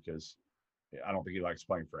Kyrie because I don't think he likes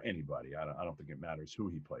playing for anybody. I don't think it matters who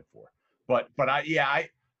he played for. But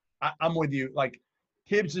I'm with you.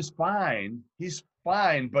 Tibbs is fine. He's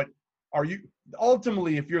fine. But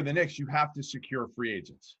ultimately, if you're the Knicks, you have to secure free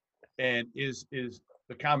agents. And is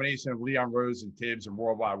the combination of Leon Rose and Tibbs and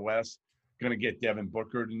Worldwide West going to get Devin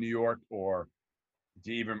Booker to New York or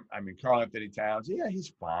Karl Anthony Towns? Yeah,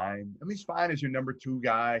 he's fine. He's fine as your number 2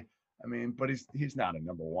 guy. But he's not a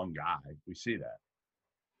number 1 guy. We see that.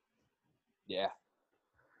 Yeah.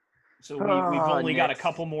 So we've only got a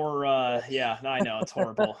couple more. I know it's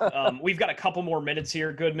horrible. We've got a couple more minutes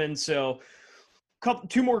here, Goodman. So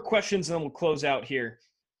 2 more questions and then we'll close out here.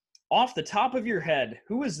 Off the top of your head,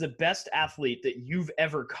 who is the best athlete that you've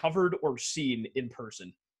ever covered or seen in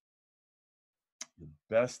person? The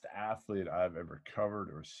best athlete I've ever covered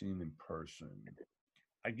or seen in person.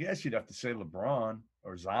 I guess you'd have to say LeBron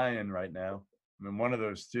or Zion right now. One of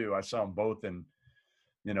those two. I saw them both in,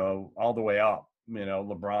 all the way up.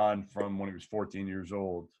 LeBron from when he was 14 years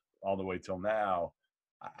old all the way till now.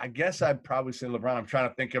 I guess I'd probably say LeBron. I'm trying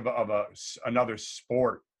to think of another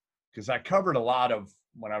sport because I covered a lot of,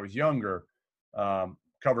 when I was younger,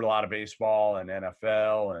 covered a lot of baseball and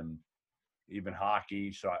NFL and even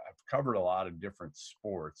hockey. So I've covered a lot of different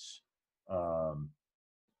sports. I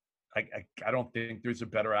don't think there's a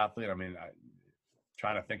better athlete. I'm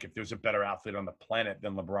trying to think if there's a better athlete on the planet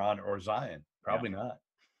than LeBron or Zion. Probably not.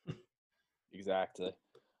 Exactly.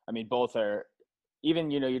 Both are,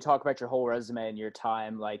 even, you talk about your whole resume and your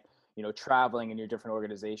time, traveling in your different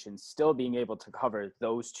organizations, still being able to cover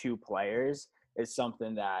those 2 players is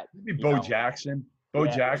something that. Maybe Bo Jackson. Bo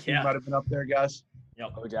Jackson might have been up there, guys.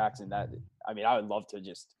 Yep. Bo Jackson, I would love to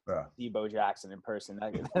just see Bo Jackson in person.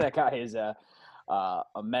 That guy is a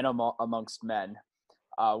man amongst men.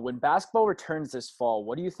 When basketball returns this fall,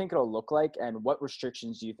 what do you think it'll look like and what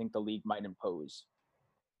restrictions do you think the league might impose?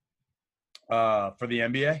 For the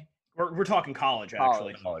NBA? We're talking college,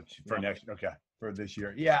 actually. College for for this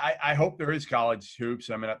year. Yeah, I hope there is college hoops.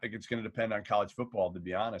 I think it's going to depend on college football, to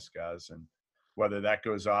be honest, guys, and whether that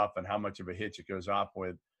goes off and how much of a hitch it goes off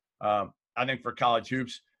with. I think for college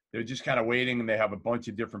hoops, they're just kind of waiting, and they have a bunch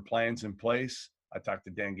of different plans in place. I talked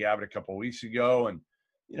to Dan Gavitt a couple of weeks ago, and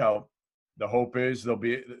the hope is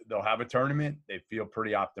they'll have a tournament. They feel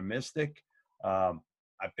pretty optimistic. I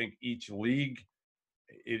think each league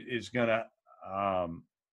is going to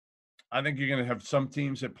I think you're going to have some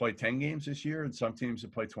teams that play 10 games this year and some teams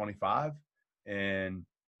that play 25. And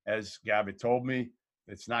as Gavin told me,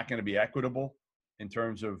 it's not going to be equitable in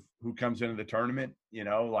terms of who comes into the tournament.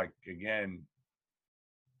 Like, again,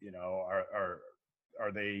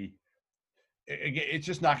 are they – it's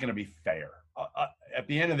just not going to be fair. At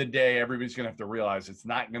the end of the day, everybody's going to have to realize it's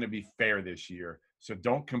not going to be fair this year. So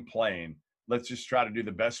don't complain. Let's just try to do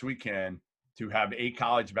the best we can to have a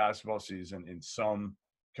college basketball season in some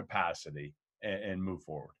capacity and move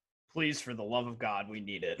forward. Please, for the love of God, we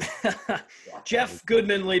need it. Jeff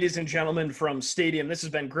Goodman, ladies and gentlemen, from Stadium. This has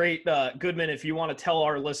been great. Goodman, if you want to tell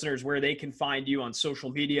our listeners where they can find you on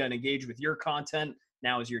social media and engage with your content,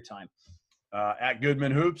 now is your time. At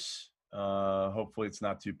Goodman Hoops. Hopefully it's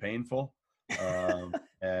not too painful.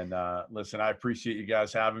 And listen, I appreciate you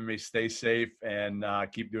guys having me. Stay safe and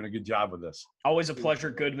keep doing a good job with this. Always a pleasure,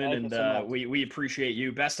 Goodman, and we appreciate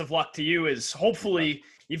you. Best of luck to you. As hopefully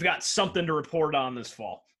you've got something to report on this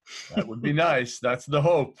fall. That would be nice. That's the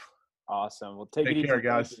hope. Awesome. Well, take it care, easy,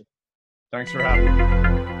 guys. Thanks for having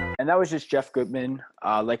me. And that was just Jeff Goodman,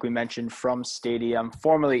 like we mentioned, from Stadium,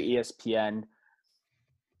 formerly ESPN.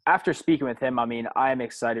 After speaking with him, I mean, I'm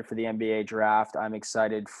excited for the NBA draft. I'm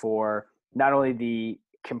excited for not only the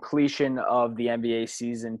completion of the NBA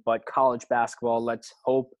season, but college basketball. Let's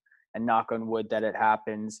hope and knock on wood that it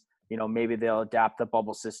happens. Maybe they'll adapt the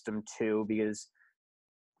bubble system too, because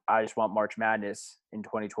I just want March Madness in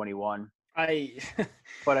 2021.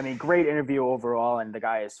 But I mean, great interview overall, and the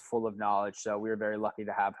guy is full of knowledge. So we were very lucky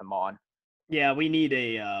to have him on. Yeah, we need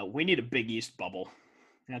a Big East bubble.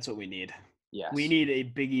 That's what we need. Yes. We need a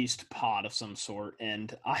Big East pod of some sort,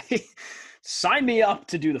 and sign me up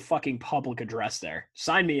to do the fucking public address there.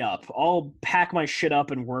 Sign me up. I'll pack my shit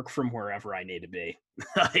up and work from wherever I need to be.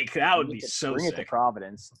 That would be so sick. Bring it to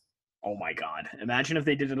Providence. Oh my God. Imagine if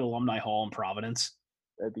they did it at Alumni Hall in Providence.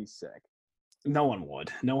 That'd be sick. No one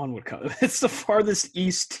would. No one would come. It's the farthest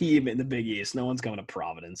East team in the Big East. No one's going to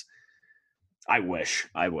Providence. I wish.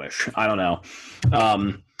 I don't know.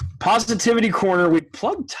 Positivity Corner. We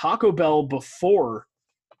plugged Taco Bell before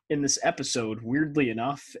in this episode, weirdly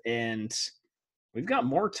enough, and we've got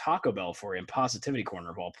more Taco Bell for you in Positivity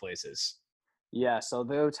Corner of all places. Yeah, so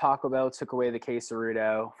though Taco Bell took away the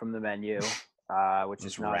quesarito from the menu, which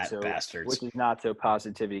is not so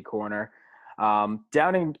Positivity Corner.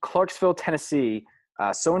 Down in Clarksville, Tennessee,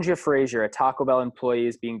 Sonja Frazier, a Taco Bell employee,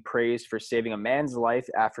 is being praised for saving a man's life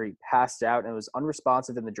after he passed out and was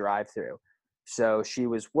unresponsive in the drive-thru. So she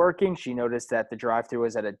was working. She noticed that the drive-thru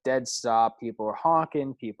was at a dead stop. People were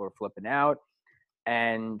honking. People were flipping out.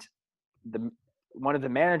 And one of the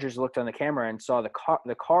managers looked on the camera and saw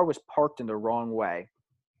the car was parked in the wrong way.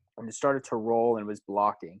 And it started to roll and was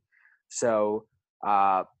blocking. So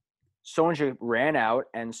Sonja ran out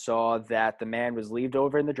and saw that the man was leaved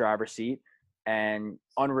over in the driver's seat and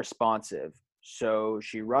unresponsive. So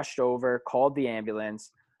she rushed over, called the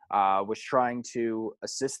ambulance, was trying to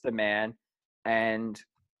assist the man, and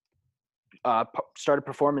started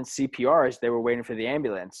performing CPR as they were waiting for the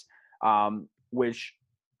ambulance, which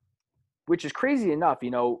is crazy enough.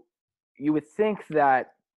 You would think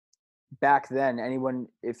that back then, anyone,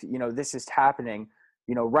 if this is happening,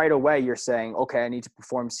 right away you're saying, okay, I need to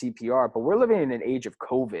perform CPR. But we're living in an age of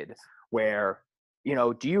COVID where,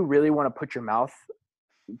 do you really want to put your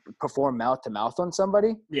perform mouth to mouth on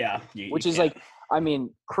somebody? Yeah. Which is like, I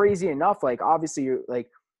mean, crazy enough. Like, obviously you're like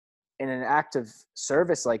in an act of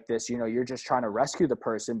service like this, you're just trying to rescue the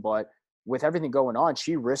person. But with everything going on,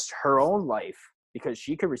 she risked her own life because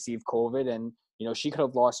she could receive COVID and, she could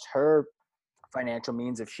have lost her financial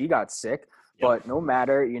means if she got sick. Yep. But no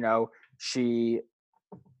matter, she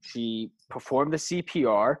performed the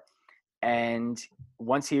CPR, and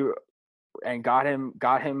got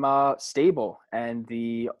him stable, and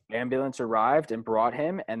the ambulance arrived and brought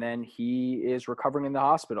him, and then he is recovering in the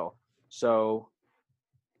hospital. So,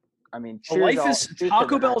 I mean,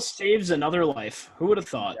 Taco Bell saves another life. Who would have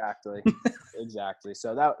thought? Exactly.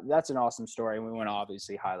 So that's an awesome story, and we want to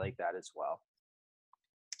obviously highlight that as well.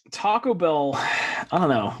 Taco Bell, I don't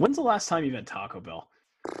know. When's the last time you've had Taco Bell?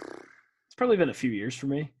 It's probably been a few years for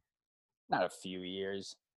me. Not a few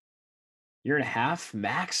years. Year and a half,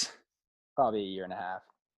 max? Probably a year and a half.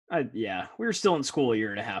 Yeah, we were still in school a year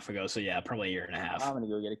and a half ago, so yeah, probably a year and a half. I'm going to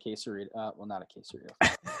go get a quesarito. Well, not a quesarito.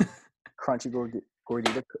 Crunchy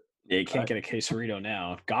gordita. Yeah, you can't get a quesarito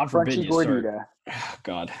now. God forbid Crunchy you gordita. start.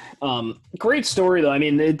 God. Great story, though. I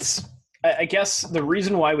mean, I guess the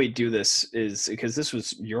reason why we do this is because this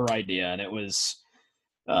was your idea, and it was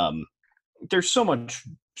there's so much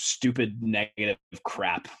stupid negative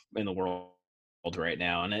crap in the world right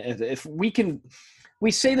now, and if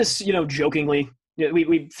we say this jokingly,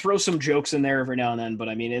 we throw some jokes in there every now and then, but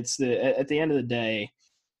I mean, at the end of the day,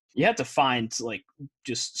 you have to find like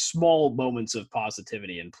just small moments of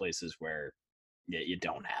positivity in places where you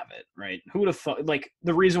don't have it, right? Who would have thought? Like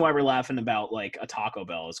the reason why we're laughing about like a Taco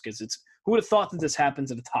Bell is because who would have thought that this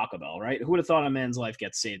happens at a Taco Bell, right? Who would have thought a man's life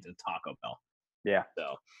gets saved at a Taco Bell? Yeah.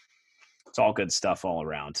 So it's all good stuff all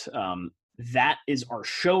around. That is our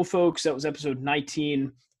show, folks. That was episode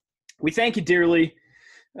 19. We thank you dearly.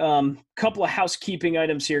 Couple of housekeeping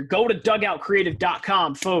items here. Go to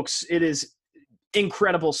dugoutcreative.com, folks. It is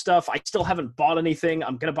incredible stuff. I still haven't bought anything.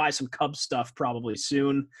 I'm going to buy some Cubs stuff probably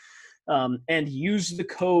soon. And use the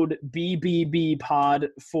code BBBPOD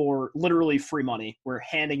for literally free money. We're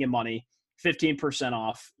handing you money, 15%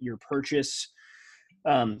 off your purchase.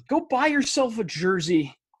 Go buy yourself a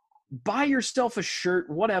jersey, buy yourself a shirt,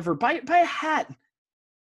 whatever. Buy a hat.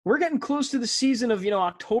 We're getting close to the season of,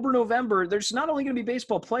 October, November. There's not only going to be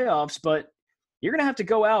baseball playoffs, but you're going to have to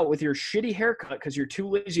go out with your shitty haircut because you're too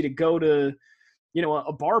lazy to go to,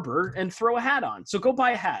 a barber and throw a hat on. So go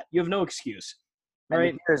buy a hat. You have no excuse. Right.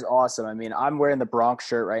 And the gear is awesome. I mean, I'm wearing the Bronx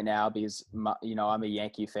shirt right now because, I'm a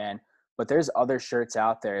Yankee fan. But there's other shirts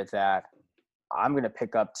out there that I'm going to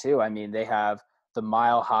pick up too. I mean, they have the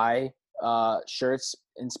Mile High shirts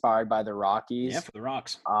inspired by the Rockies. Yeah, for the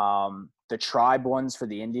Rocks. The Tribe ones for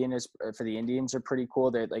the Indians are pretty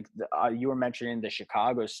cool. They're like you were mentioning the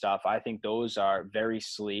Chicago stuff. I think those are very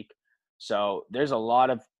sleek. So there's a lot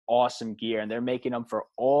of awesome gear, and they're making them for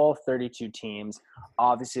all 32 teams.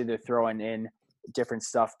 Obviously, they're throwing in different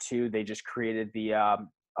stuff too. They just created the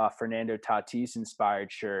Fernando Tatis inspired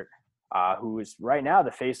shirt, who is right now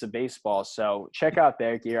the face of baseball. So check out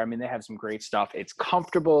their gear. I mean, they have some great stuff. It's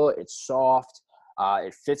comfortable. It's soft.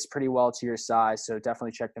 It fits pretty well to your size. So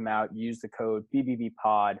definitely check them out. Use the code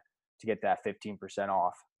BBBPOD to get that 15%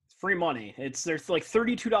 off. Free money. There's like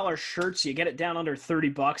 $32 shirts. You get it down under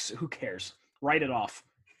 $30. Who cares? Write it off.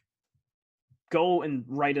 Go and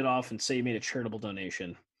write it off and say you made a charitable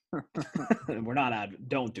donation. We're not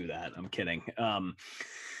don't do that. I'm kidding.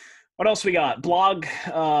 What else we got? Blog,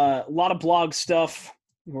 a lot of blog stuff.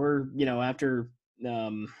 We're, after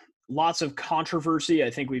lots of controversy, I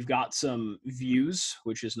think we've got some views,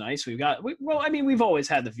 which is nice. We've always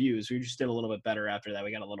had the views. We just did a little bit better after that.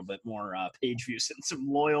 We got a little bit more page views and some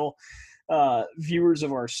loyal viewers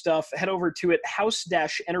of our stuff. Head over to it,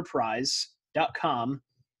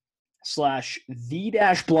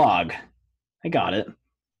 house-enterprise.com/the-blog. I got it.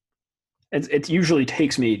 It usually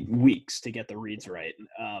takes me weeks to get the reads right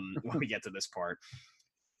when we get to this part.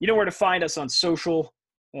 You know where to find us on social.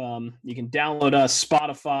 You can download us,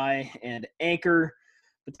 Spotify, and Anchor.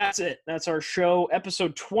 But that's it. That's our show,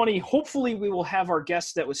 episode 20. Hopefully, we will have our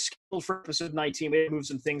guest that was scheduled for episode 19. We had to move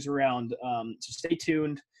some things around, so stay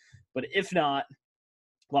tuned. But if not,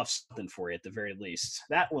 we'll have something for you at the very least.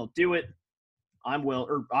 That will do it. I'm Will.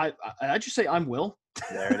 Or I just say I'm Will.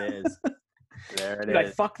 There it is. There it is. I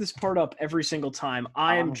fuck this part up every single time.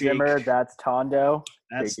 I am Jake. Jimmer, that's Tondo.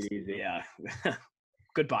 Take it easy. Yeah.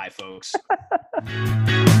 Goodbye, folks.